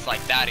mistakes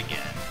like that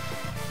again.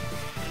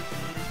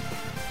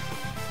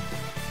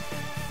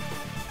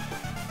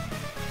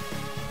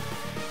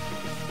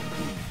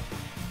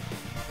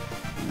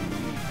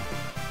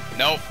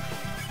 Nope.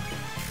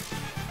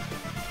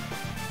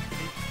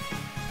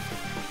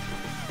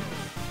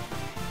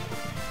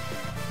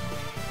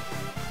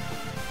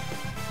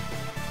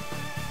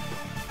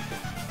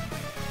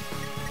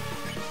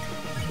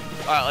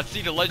 Alright, let's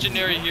see the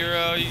legendary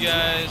hero, you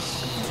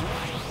guys.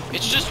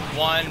 It's just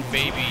one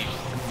baby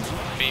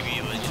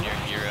legendary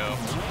hero.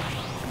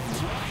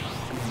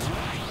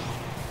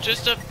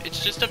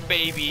 It's just a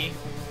baby.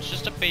 It's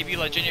just a baby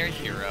legendary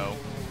hero.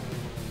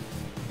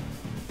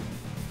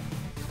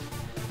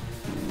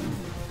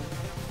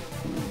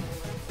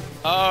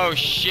 Oh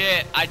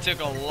shit, I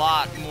took a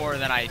lot more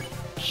than I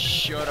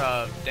should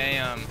have.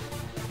 Damn.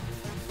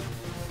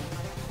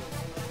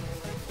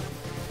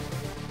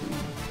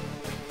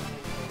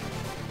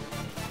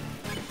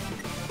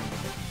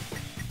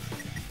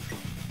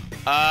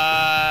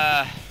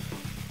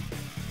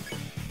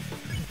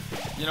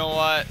 You know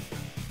what?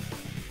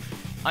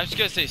 I'm just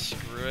gonna say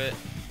screw it.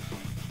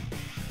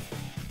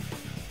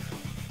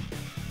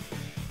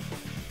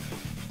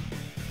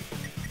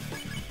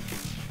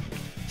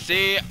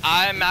 See,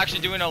 I'm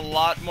actually doing a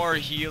lot more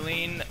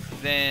healing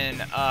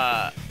than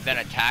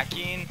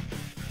attacking.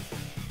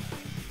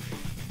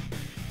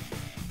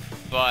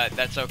 But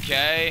that's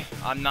okay.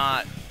 I'm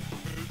not.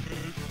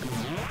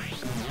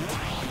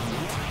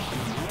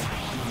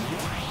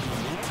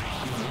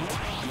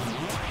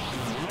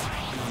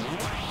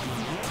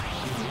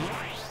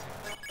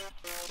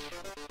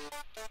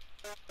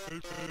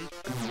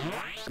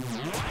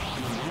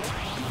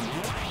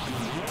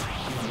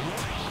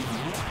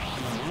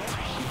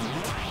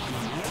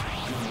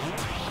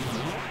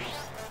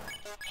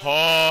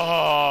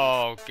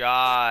 Oh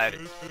God.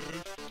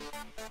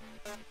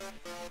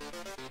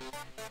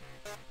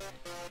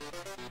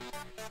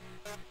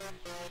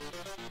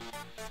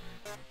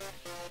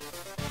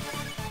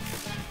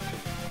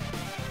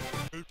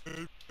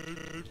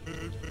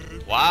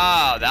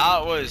 Wow,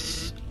 that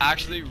was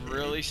actually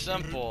really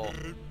simple.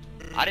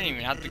 I didn't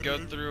even have to go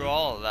through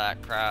all of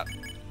that crap.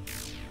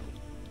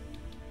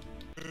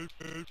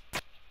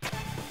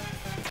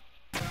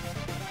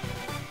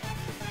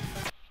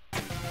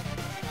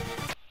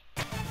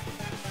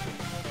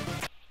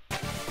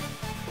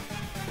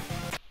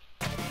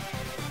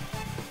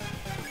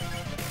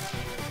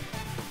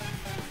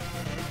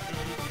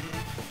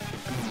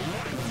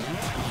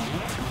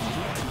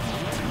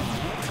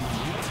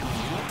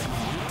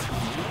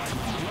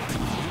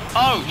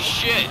 Oh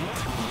shit!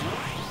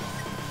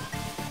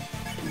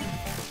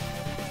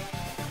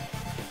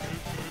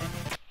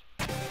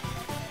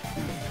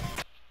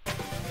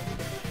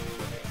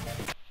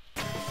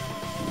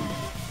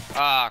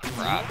 Ah,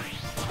 crap.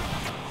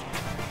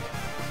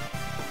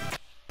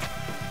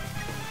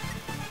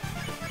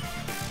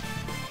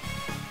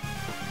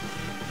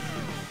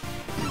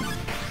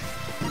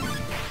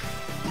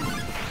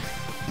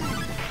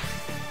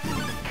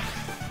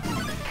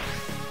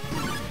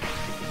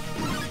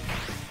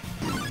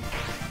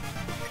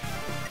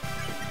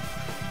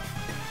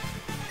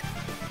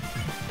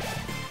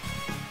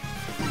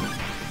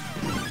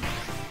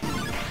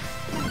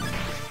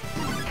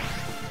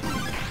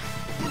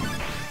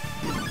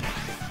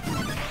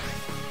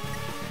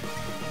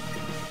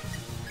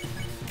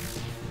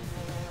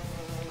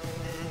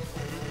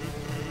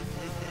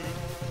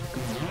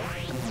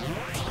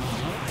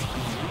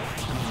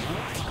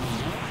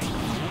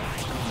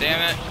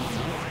 Damn it.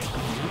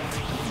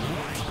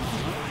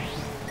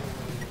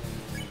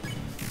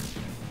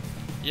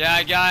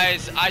 Yeah,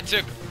 guys, I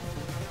took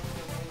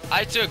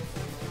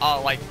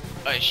like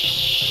a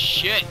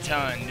shit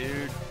ton,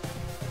 dude.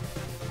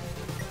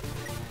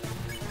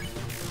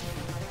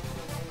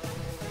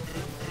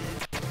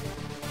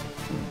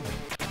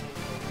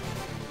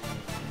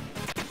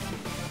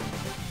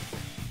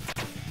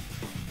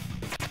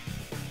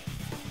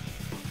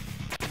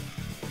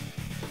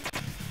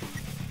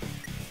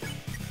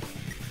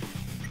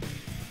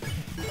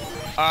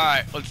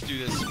 Alright, let's do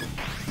this.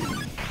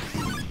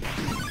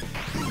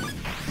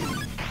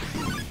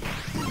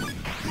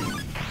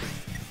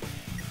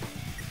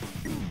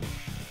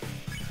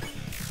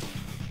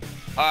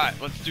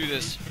 Alright, let's do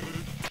this.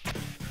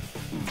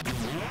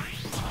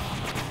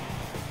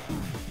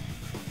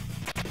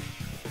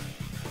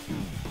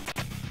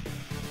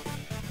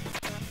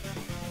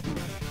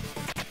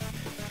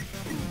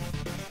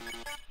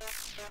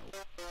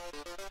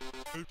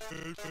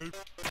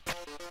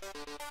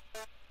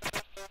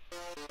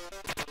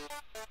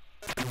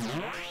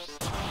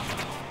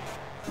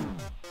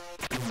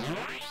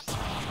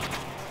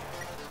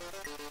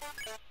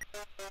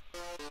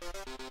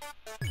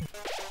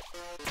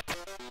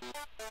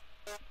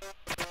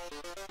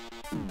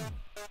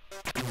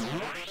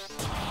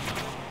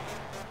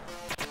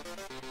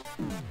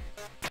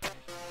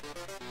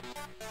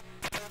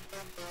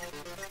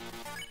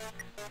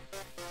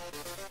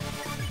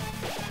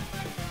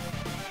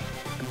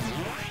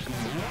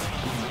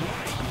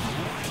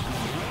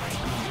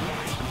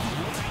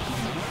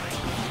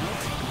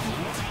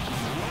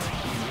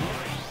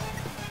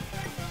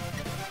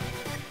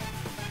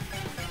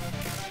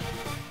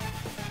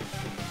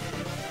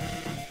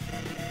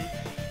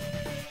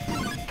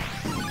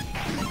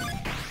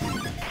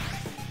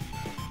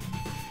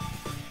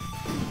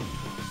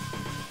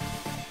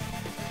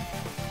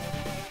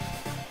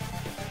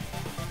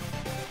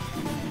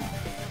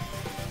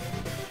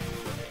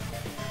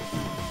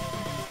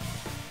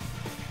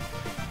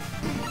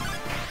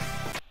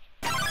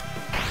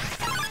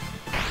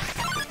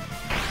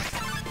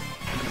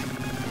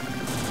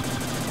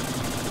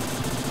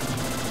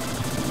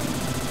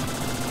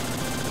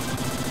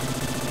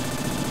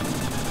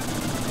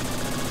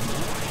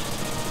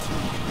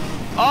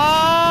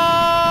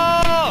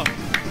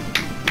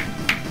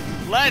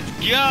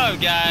 go,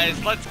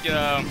 guys. Let's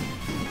go.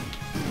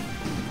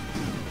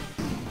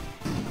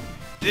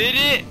 Did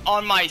it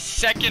on my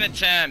second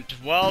attempt.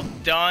 Well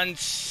done,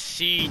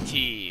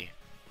 CT.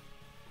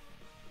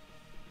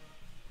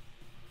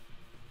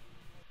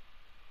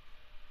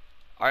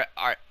 Alright,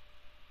 alright.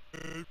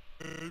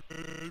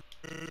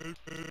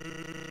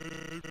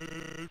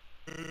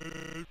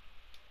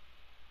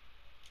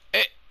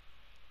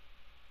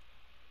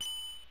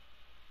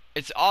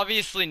 It's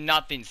obviously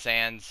nothing,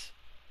 Sans.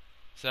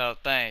 So,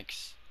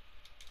 thanks.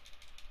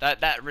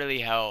 That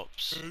really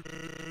helps.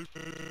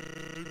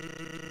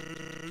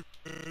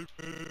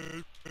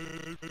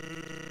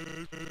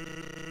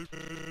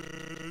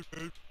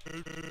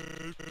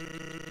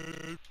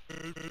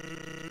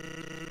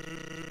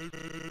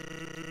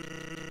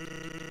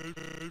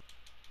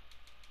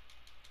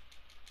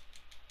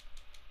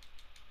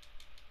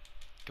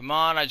 Come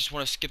on, I just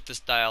want to skip this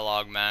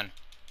dialogue, man.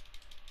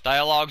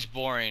 Dialogue's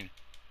boring.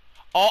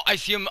 Oh, I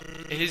see him.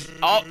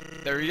 Oh,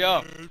 there you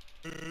go.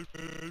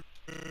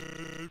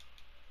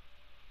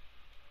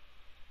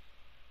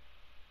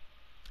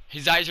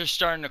 His eyes are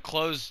starting to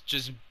close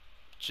just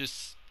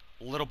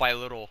little by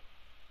little.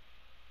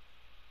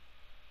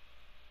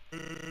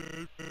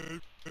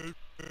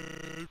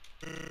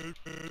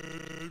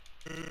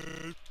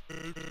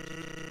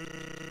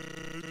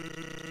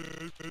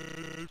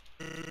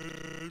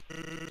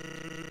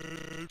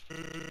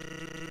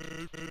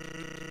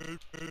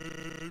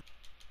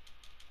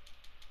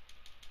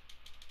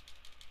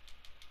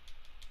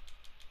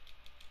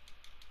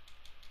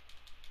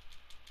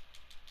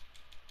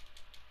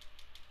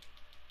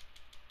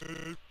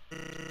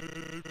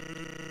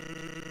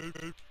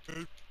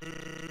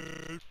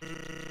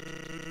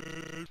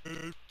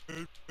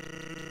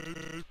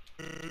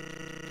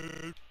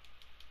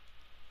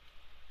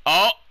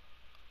 Oh!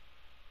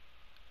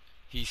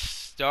 He's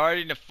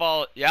starting to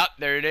fall. Yep,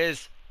 there it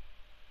is.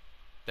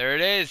 There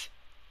it is.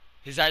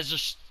 His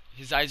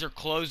eyes are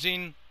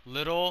closing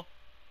little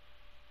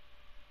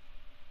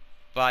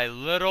by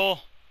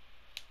little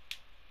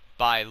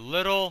by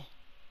little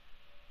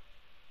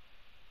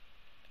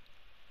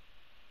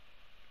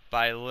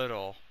by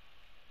little.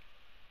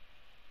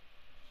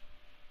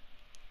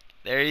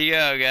 There you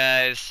go,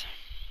 guys.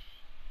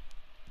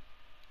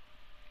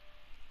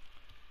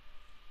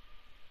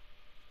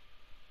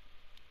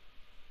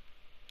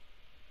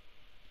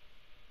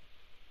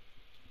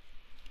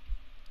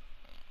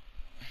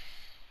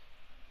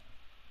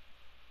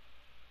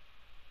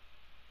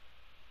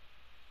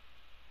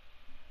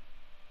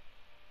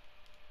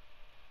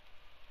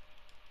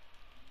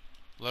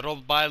 Little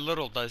by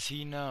little does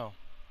he know.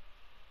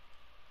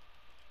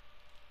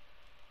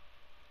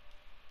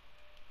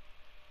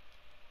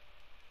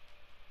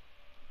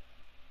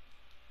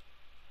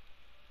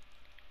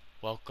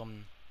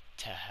 Welcome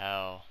to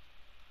hell.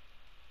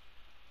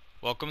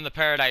 Welcome to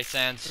paradise,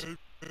 Sans.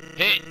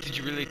 Hey, did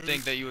you really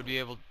think that you would be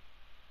able...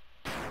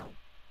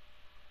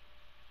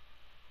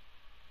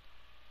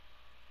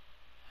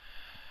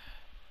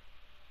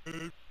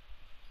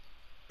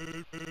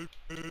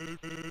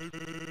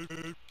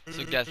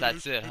 So guess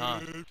that's it, huh?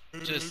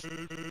 Just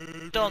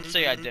don't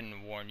say I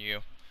didn't warn you.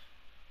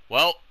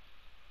 Well,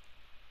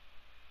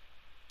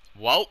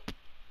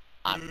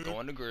 I'm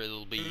going to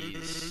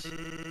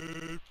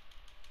Grizzlebees.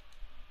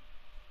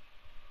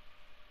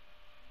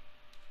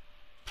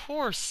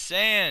 Poor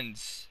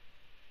Sans.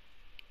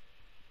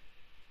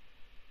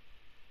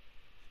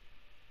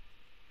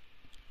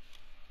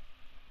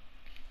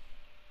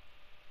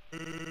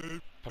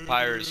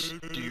 Papyrus,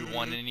 do you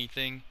want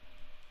anything?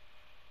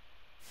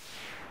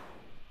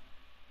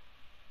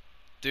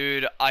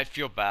 Dude, I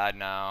feel bad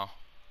now.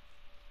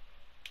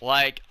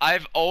 Like,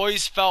 I've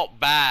always felt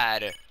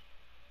bad.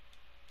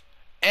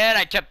 And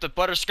I kept the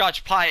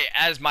butterscotch pie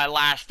as my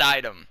last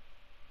item.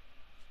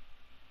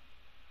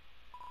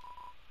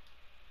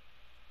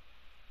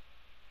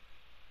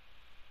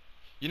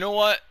 You know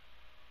what?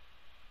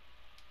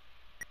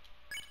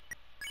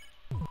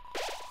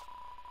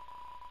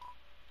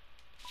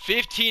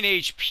 $15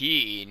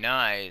 HP,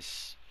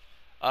 nice.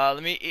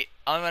 I'm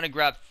gonna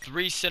grab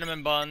 3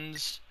 cinnamon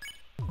buns.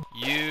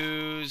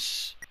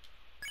 Use.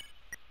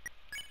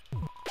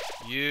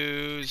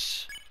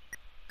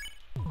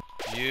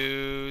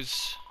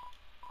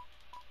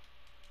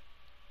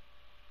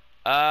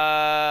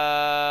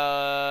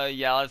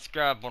 Yeah, let's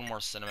grab 1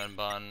 more cinnamon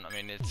bun. I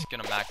mean, it's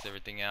gonna max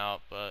everything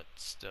out, but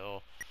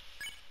still.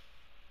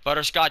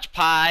 Butterscotch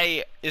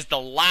pie is the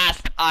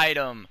last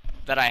item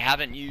that I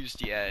haven't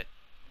used yet.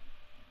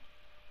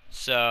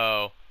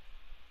 So,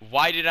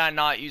 why did I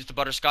not use the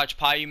butterscotch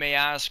pie, you may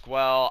ask?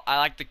 Well, I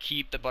like to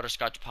keep the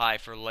butterscotch pie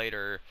for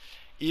later.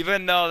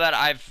 Even though that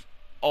I've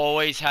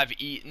always have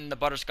eaten the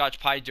butterscotch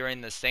pie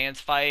during the Sans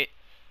fight,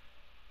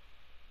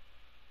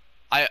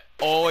 I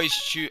always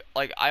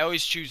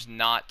choose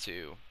not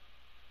to.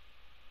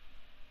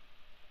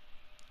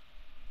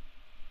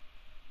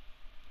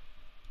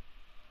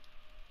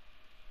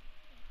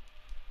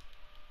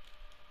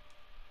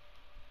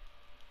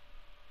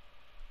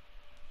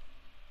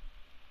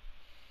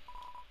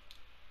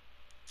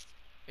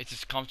 It's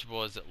as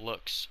comfortable as it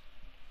looks.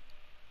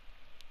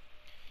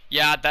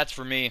 Yeah, that's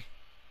for me.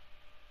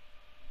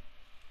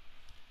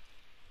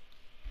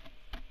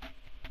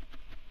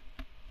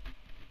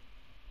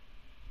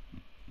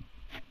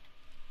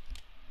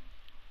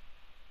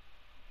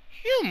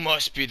 You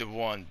must be the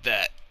one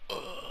that...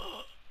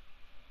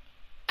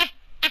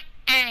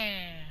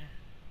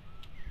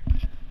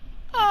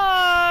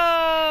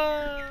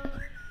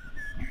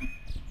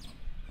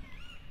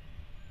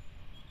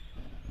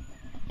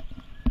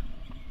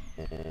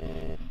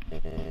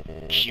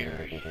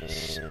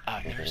 Curious.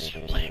 I've never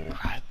seen a plane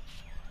cry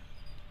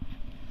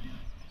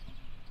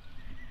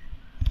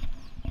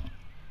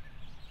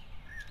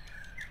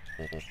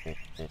before.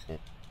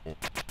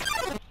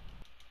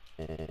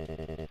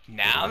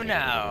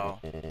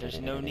 Now,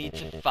 there's no need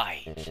to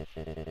fight.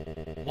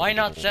 Why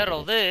not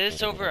settle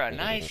this over a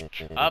nice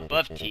cup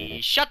of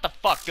tea? Shut the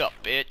fuck up,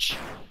 bitch.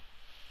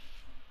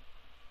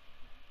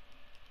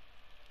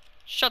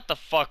 Shut the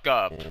fuck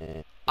up.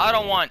 I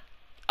don't want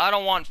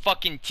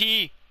fucking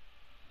tea.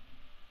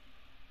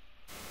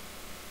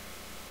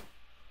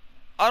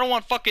 I don't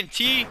want fucking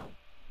tea.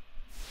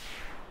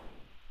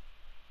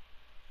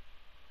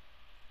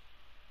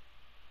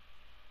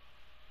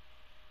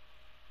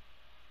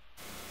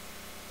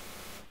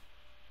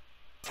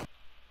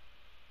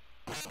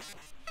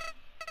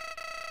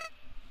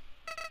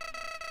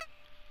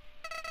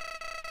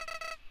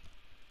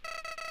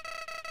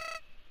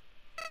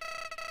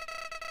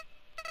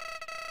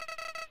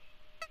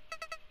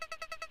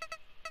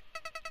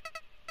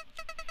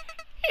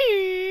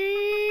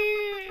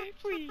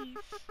 Please,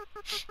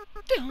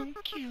 don't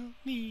kill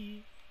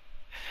me.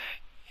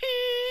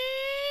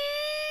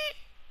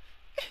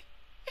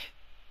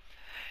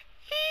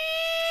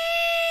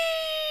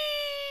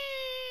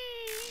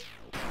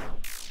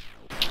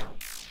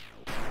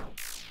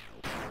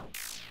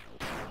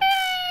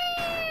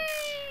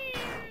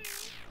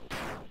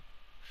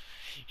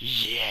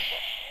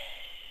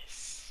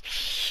 Yes.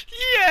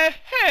 Yeah.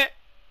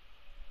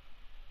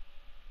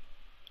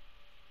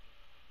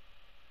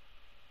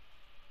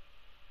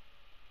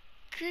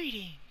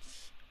 Greetings.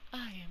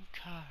 I am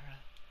Kara.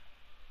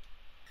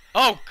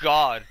 Oh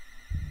God.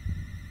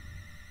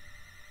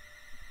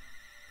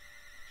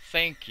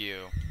 Thank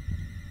you.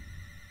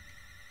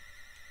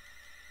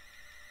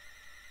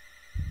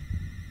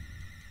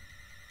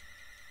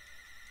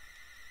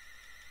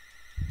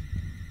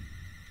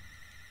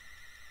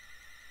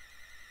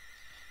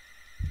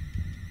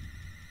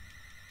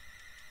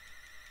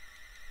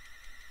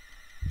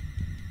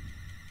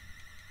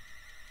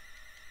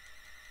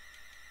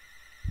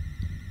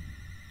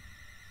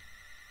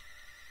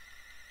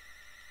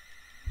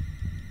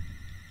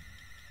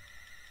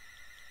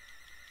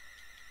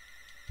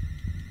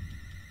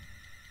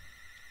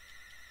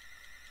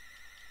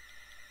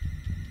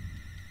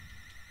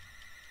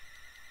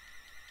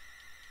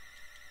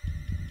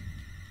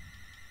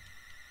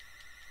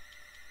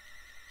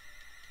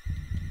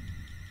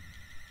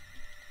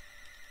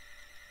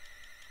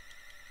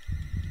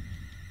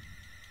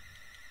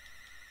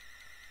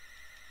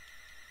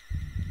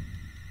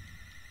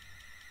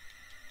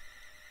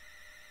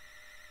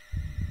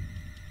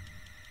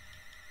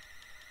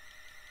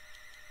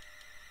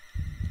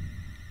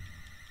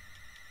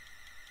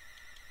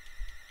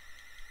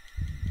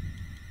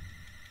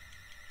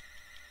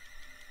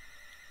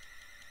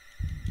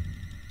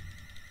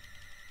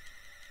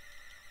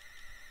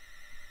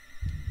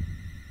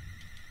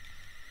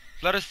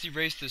 Let us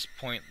erase this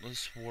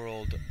pointless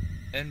world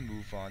and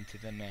move on to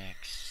the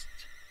next.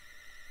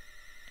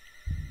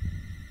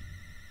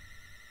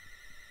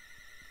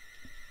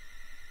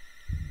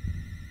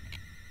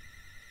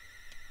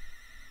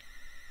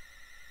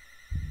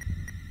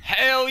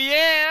 Hell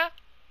yeah!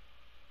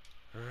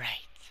 Right.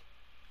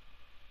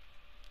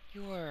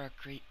 You are a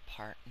great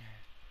partner.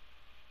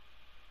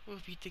 We'll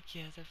be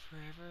together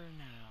forever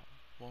now,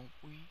 won't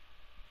we?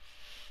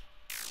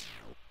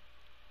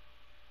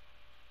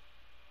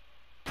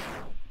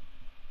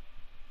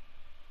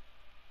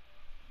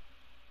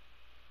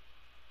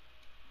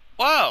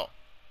 Whoa!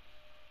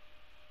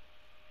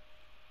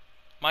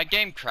 My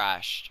game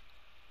crashed.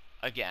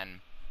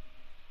 Again.